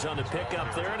 yards on the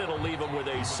pickup there, and it'll leave him with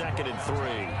a 2nd and 3.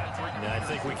 Now, I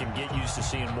think we can get used to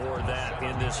seeing more of that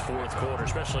in this fourth quarter,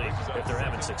 especially if they're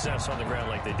having success on the ground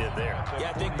like they did there.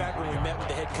 Yeah, I think back when we met with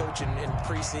the head coach in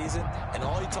preseason, and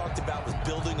all he talked about was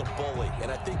building a bully. And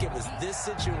I think it was this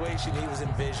situation he was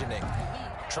envisioning.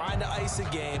 Trying to ice a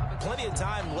game, plenty of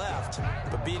time left,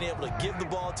 but being able to give the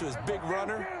ball to his big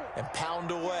runner and pound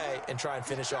away and try and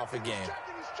finish off a game.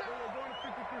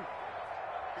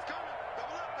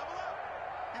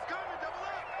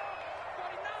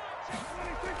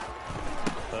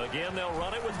 Again, they'll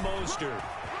run it with Mostert.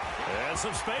 And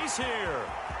some space here.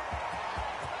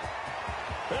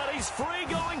 And he's free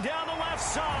going down the left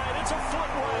side. It's a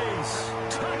foot race.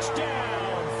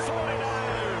 Touchdown,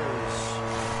 49ers.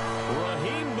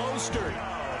 Raheem Mostert,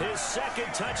 his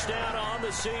 2nd touchdown on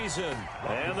the season.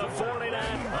 And the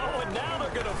 49ers, and now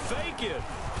they're going to fake it.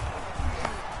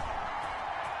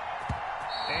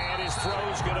 And his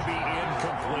throw's going to be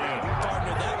incomplete.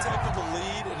 Partner, that type of a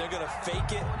lead, and they're going to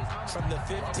fake it from the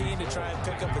 15 to try and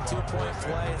pick up a 2-point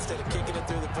play instead of kicking it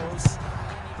through the post.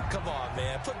 Come on,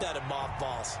 man. Put that in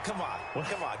mothballs. Come on.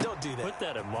 Come on. Don't do that. Put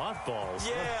that in mothballs?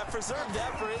 Yeah, preserve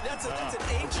that for it. That's an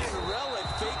ancient relic,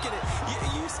 faking it.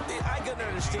 I can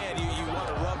understand. You want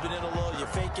to rub it in a little. You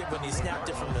fake it when you snapped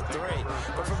it from the 3.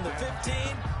 But from the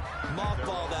 15,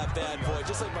 mothball that bad boy,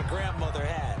 just like my grandmother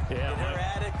had. Yeah, in her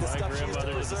attic, the stuff she used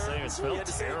to preserve. It smelled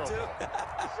terrible.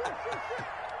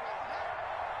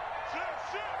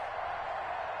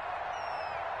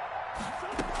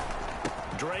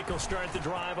 Drake will start the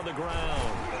drive on the ground.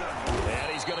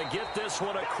 And he's going to get this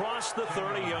one across the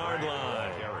 30-yard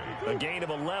line. A gain of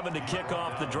 11 to kick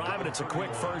off the drive, and it's a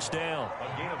quick first down.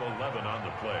 A gain of 11 on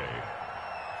the play.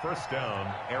 First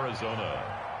down, Arizona.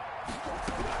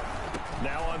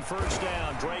 Now on first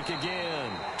down, Drake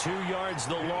again. 2 yards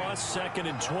the loss, 2nd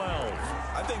and 12.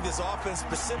 I think this offense,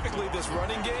 specifically this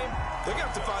running game, they're going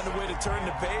to have to find a way to turn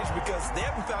the page because they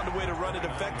haven't found a way to run it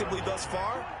effectively thus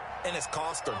far, and it's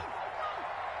cost them.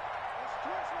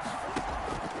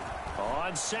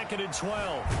 On 2nd and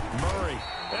 12, Murray.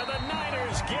 And the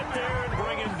Niners get there and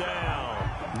bring him down.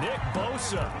 Nick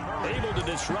Bosa able to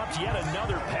disrupt yet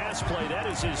another pass play. That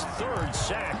is his 3rd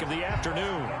sack of the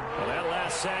afternoon. Well, that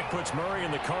last sack puts Murray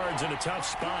and the Cards in a tough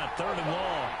spot. 3rd and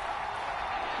long.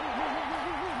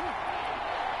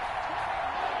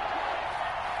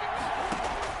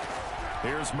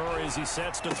 Here's Murray as he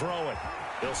sets to throw it.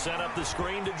 He'll set up the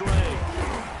screen to Drake.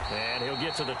 And he'll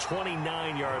get to the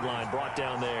 29-yard line, brought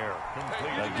down there.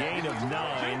 A gain of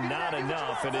 9, not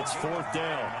enough, and it's 4th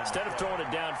down. Instead of throwing it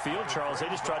downfield, Charles, they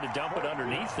just tried to dump it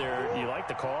underneath there. Do you like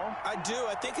the call? I do.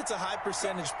 I think it's a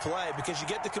high-percentage play because you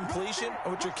get the completion,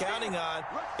 and what you're counting on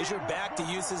is your back to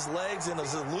use his legs and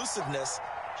his elusiveness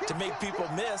to make people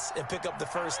miss and pick up the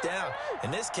first down.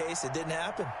 In this case, it didn't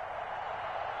happen.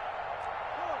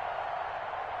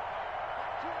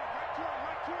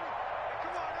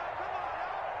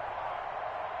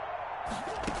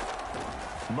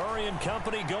 Murray and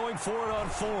company going for it on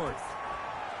 4th.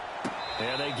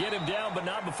 And they get him down, but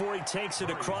not before he takes it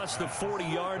across the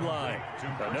 40-yard line.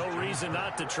 No reason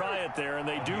not to try it there, and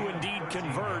they do indeed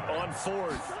convert on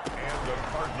 4th. And the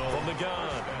Cardinals from the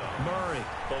gun. Murray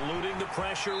eluding the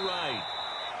pressure right.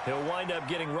 He'll wind up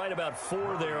getting right about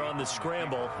 4 there on the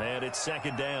scramble, and it's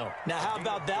 2nd down. Now, how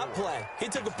about that play? He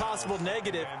took a possible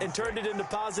negative and turned it into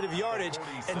positive yardage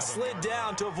and slid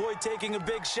down to avoid taking a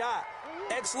big shot.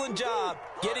 Excellent job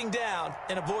getting down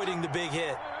and avoiding the big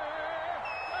hit.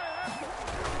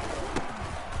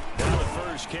 Now the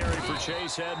first carry for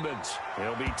Chase Edmonds.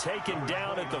 He'll be taken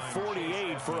down at the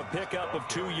 48 for a pickup of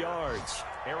 2 yards.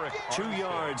 2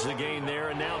 yards the gain there,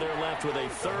 and now they're left with a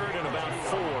 3rd and about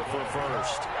 4 for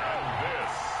first. And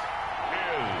this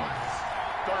is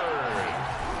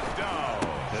 3rd down.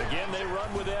 Again, they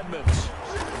run with Edmonds.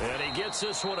 And he gets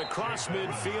this one across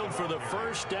midfield for the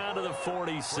first down to the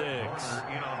 46.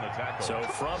 So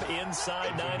from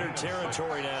inside Niner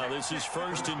territory now, this is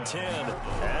 1st and 10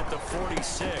 at the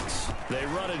 46. They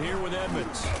run it here with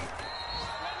Edmonds.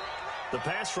 The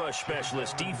pass rush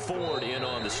specialist, D. Ford, in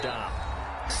on the stop.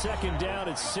 2nd down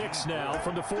at 6 now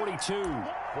from the 42.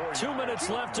 2 minutes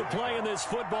left to play in this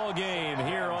football game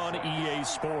here on EA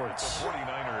Sports. The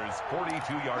 49ers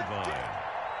 42-yard line.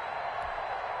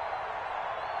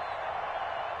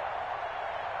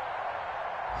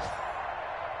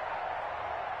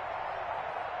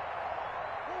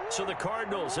 So the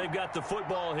Cardinals, they've got the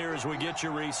football here as we get you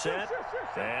reset.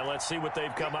 And let's see what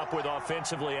they've come up with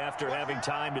offensively after having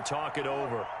time to talk it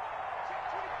over.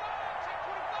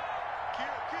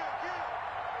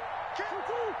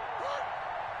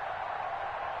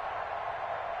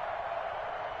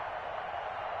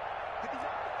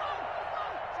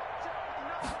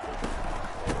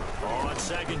 On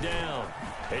second down,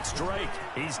 it's Drake.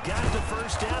 He's got the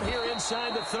first down here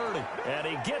inside the 30. And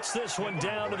he gets this one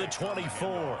down to the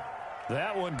 24.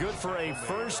 That one good for a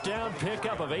first down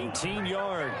pickup of 18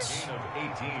 yards. Gain of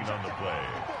 18 on the play.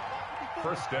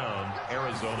 First down,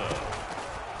 Arizona.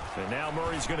 And now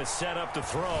Murray's going to set up to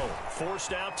throw.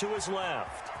 Forced out to his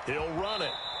left. He'll run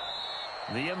it.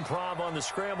 The improv on the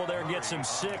scramble there gets him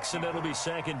 6, and it'll be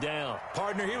second down.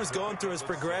 Partner, he was going through his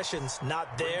progressions.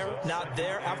 Not there, not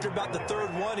there. After about the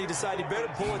third one, he decided he better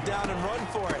pull it down and run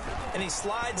for it. And he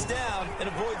slides down and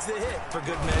avoids the hit for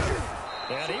good measure.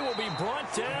 And he will be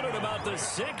brought down at about the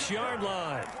 6-yard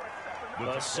line.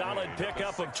 A solid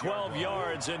pickup of 12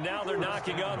 yards, and now they're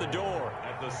knocking on the door.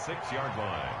 At the 6-yard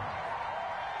line.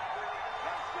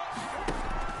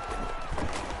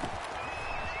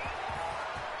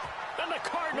 And the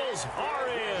Cardinals are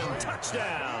in.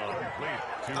 Touchdown.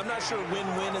 I'm not sure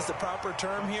win-win is the proper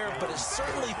term here, but it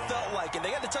certainly felt like it.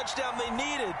 They got the touchdown they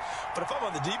needed, but if I'm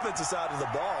on the defensive side of the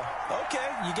ball, okay,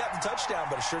 you got the touchdown,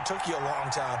 but it sure took you a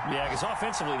long time. Yeah, because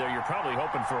offensively there, you're probably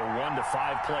hoping for a 1 to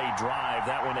 5 play drive.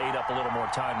 That one ate up a little more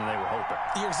time than they were hoping.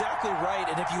 You're exactly right,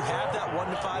 and if you have that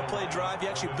 1 to 5 play drive, you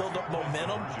actually build up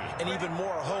momentum and even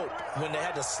more hope. When they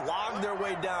had to slog their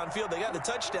way downfield, they got the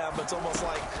touchdown, but it's almost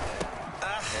like,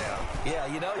 yeah,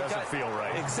 you know, doesn't feel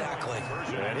right. Exactly.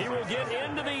 And he will get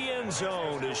into the end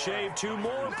zone to shave 2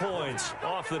 more points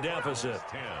off the deficit.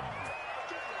 10.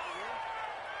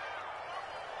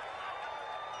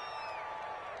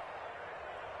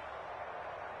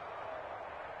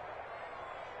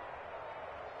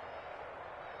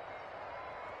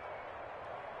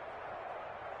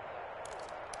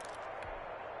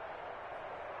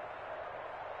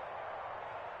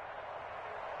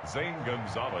 Zane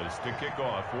Gonzalez to kick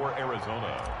off for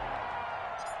Arizona.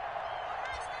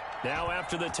 Now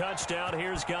after the touchdown,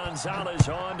 here's Gonzalez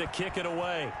on to kick it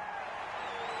away.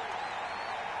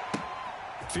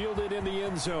 Fielded in the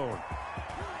end zone.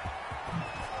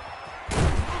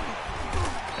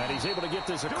 And he's able to get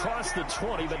this across the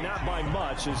 20, but not by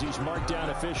much, as he's marked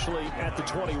down officially at the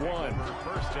 21.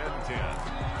 First and 10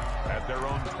 at their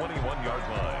own 21-yard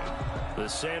line. The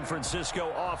San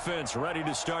Francisco offense ready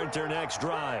to start their next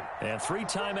drive. And 3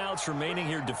 timeouts remaining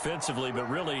here defensively, but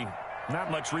really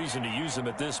not much reason to use them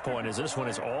at this point, as this one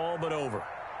is all but over.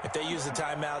 If they use the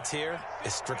timeouts here,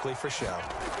 it's strictly for show.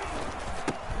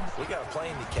 We got a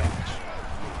plane to catch.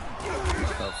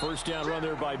 A first down run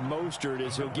there by Mostert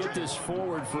as he'll get this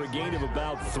forward for a gain of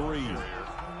about 3.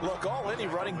 Look, all any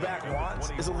running back wants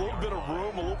is a little bit of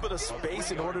room, a little bit of space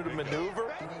in order to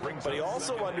maneuver. But he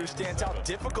also understands how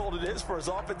difficult it is for his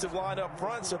offensive line up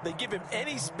front. So if they give him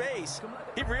any space,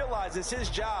 he realizes his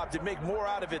job to make more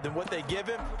out of it than what they give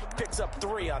him. Picks up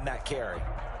 3 on that carry.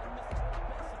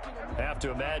 Have to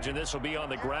imagine this will be on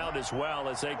the ground as well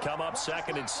as they come up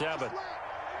 2nd and 7.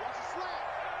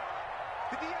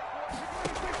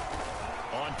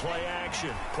 On play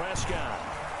action, Prescott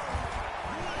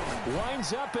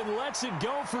winds up and lets it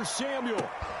go for Samuel.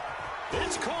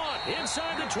 It's caught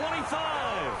inside the 25.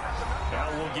 Now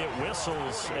we'll get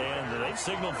whistles, and they've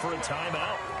signaled for a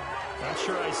timeout. Not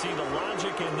sure I see the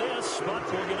logic in this, but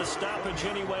we'll get a stoppage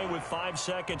anyway with 5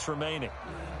 seconds remaining.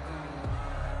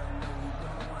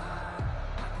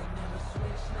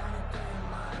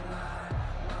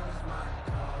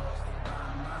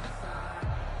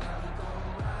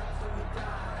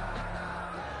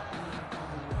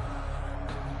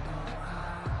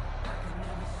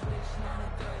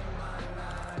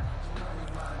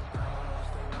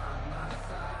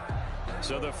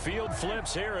 So the field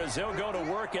flips here as they'll go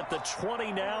to work at the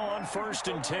 20 now on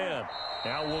 1st and 10.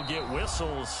 Now we'll get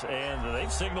whistles, and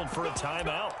they've signaled for a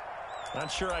timeout. Not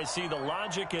sure I see the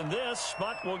logic in this,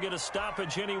 but we'll get a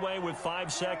stoppage anyway with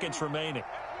 5 seconds remaining.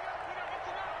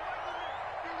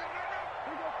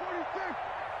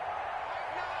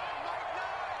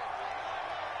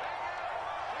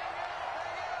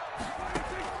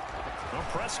 Well,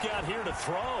 Prescott here to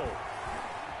throw.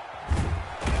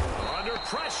 Under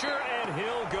pressure, and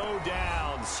he'll go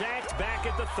down. Sacked back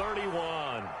at the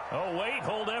 31. Oh, wait,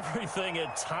 hold everything. A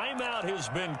timeout has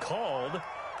been called.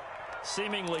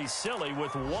 Seemingly silly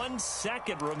with 1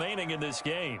 second remaining in this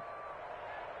game.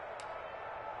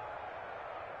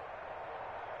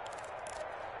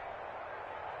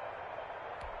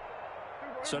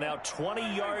 So now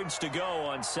 20 yards to go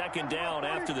on second down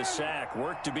after the sack.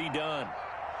 Work to be done.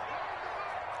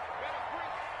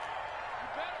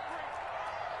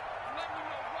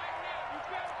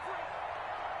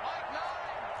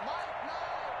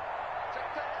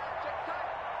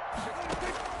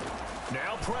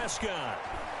 Now Prescott.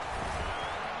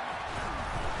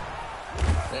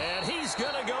 And he's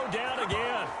going to go down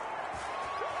again.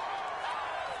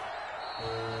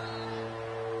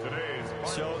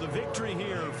 So the victory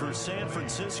here for San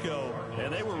Francisco,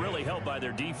 and they were really helped by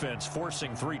their defense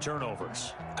forcing 3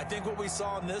 turnovers. I think what we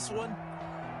saw in this one,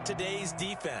 today's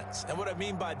defense. And what I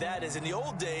mean by that is in the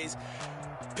old days,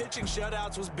 pitching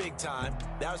shutouts was big time.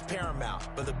 That was paramount.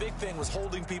 But the big thing was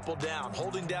holding people down,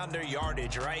 holding down their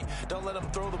yardage, right? Don't let them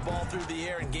throw the ball through the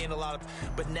air and gain a lot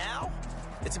of... But now,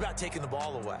 it's about taking the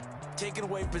ball away. Taking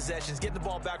away possessions, getting the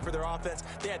ball back for their offense.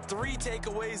 They had 3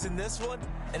 takeaways in this one,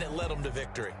 and it led them to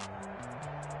victory.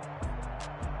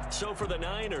 So for the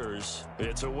Niners,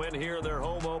 it's a win here in their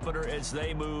home opener as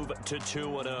they move to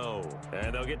 2-0.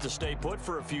 And they'll get to stay put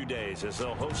for a few days as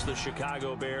they'll host the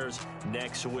Chicago Bears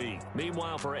next week.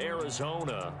 Meanwhile, for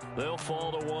Arizona, they'll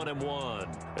fall to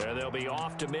 1-1. And they'll be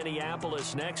off to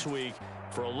Minneapolis next week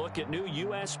for a look at new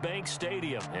U.S. Bank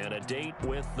Stadium and a date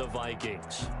with the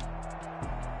Vikings.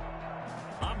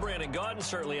 I'm Brandon Gaudin.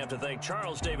 Certainly have to thank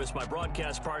Charles Davis, my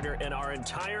broadcast partner, and our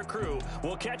entire crew.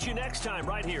 We'll catch you next time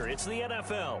right here. It's the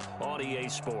NFL on EA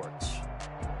Sports.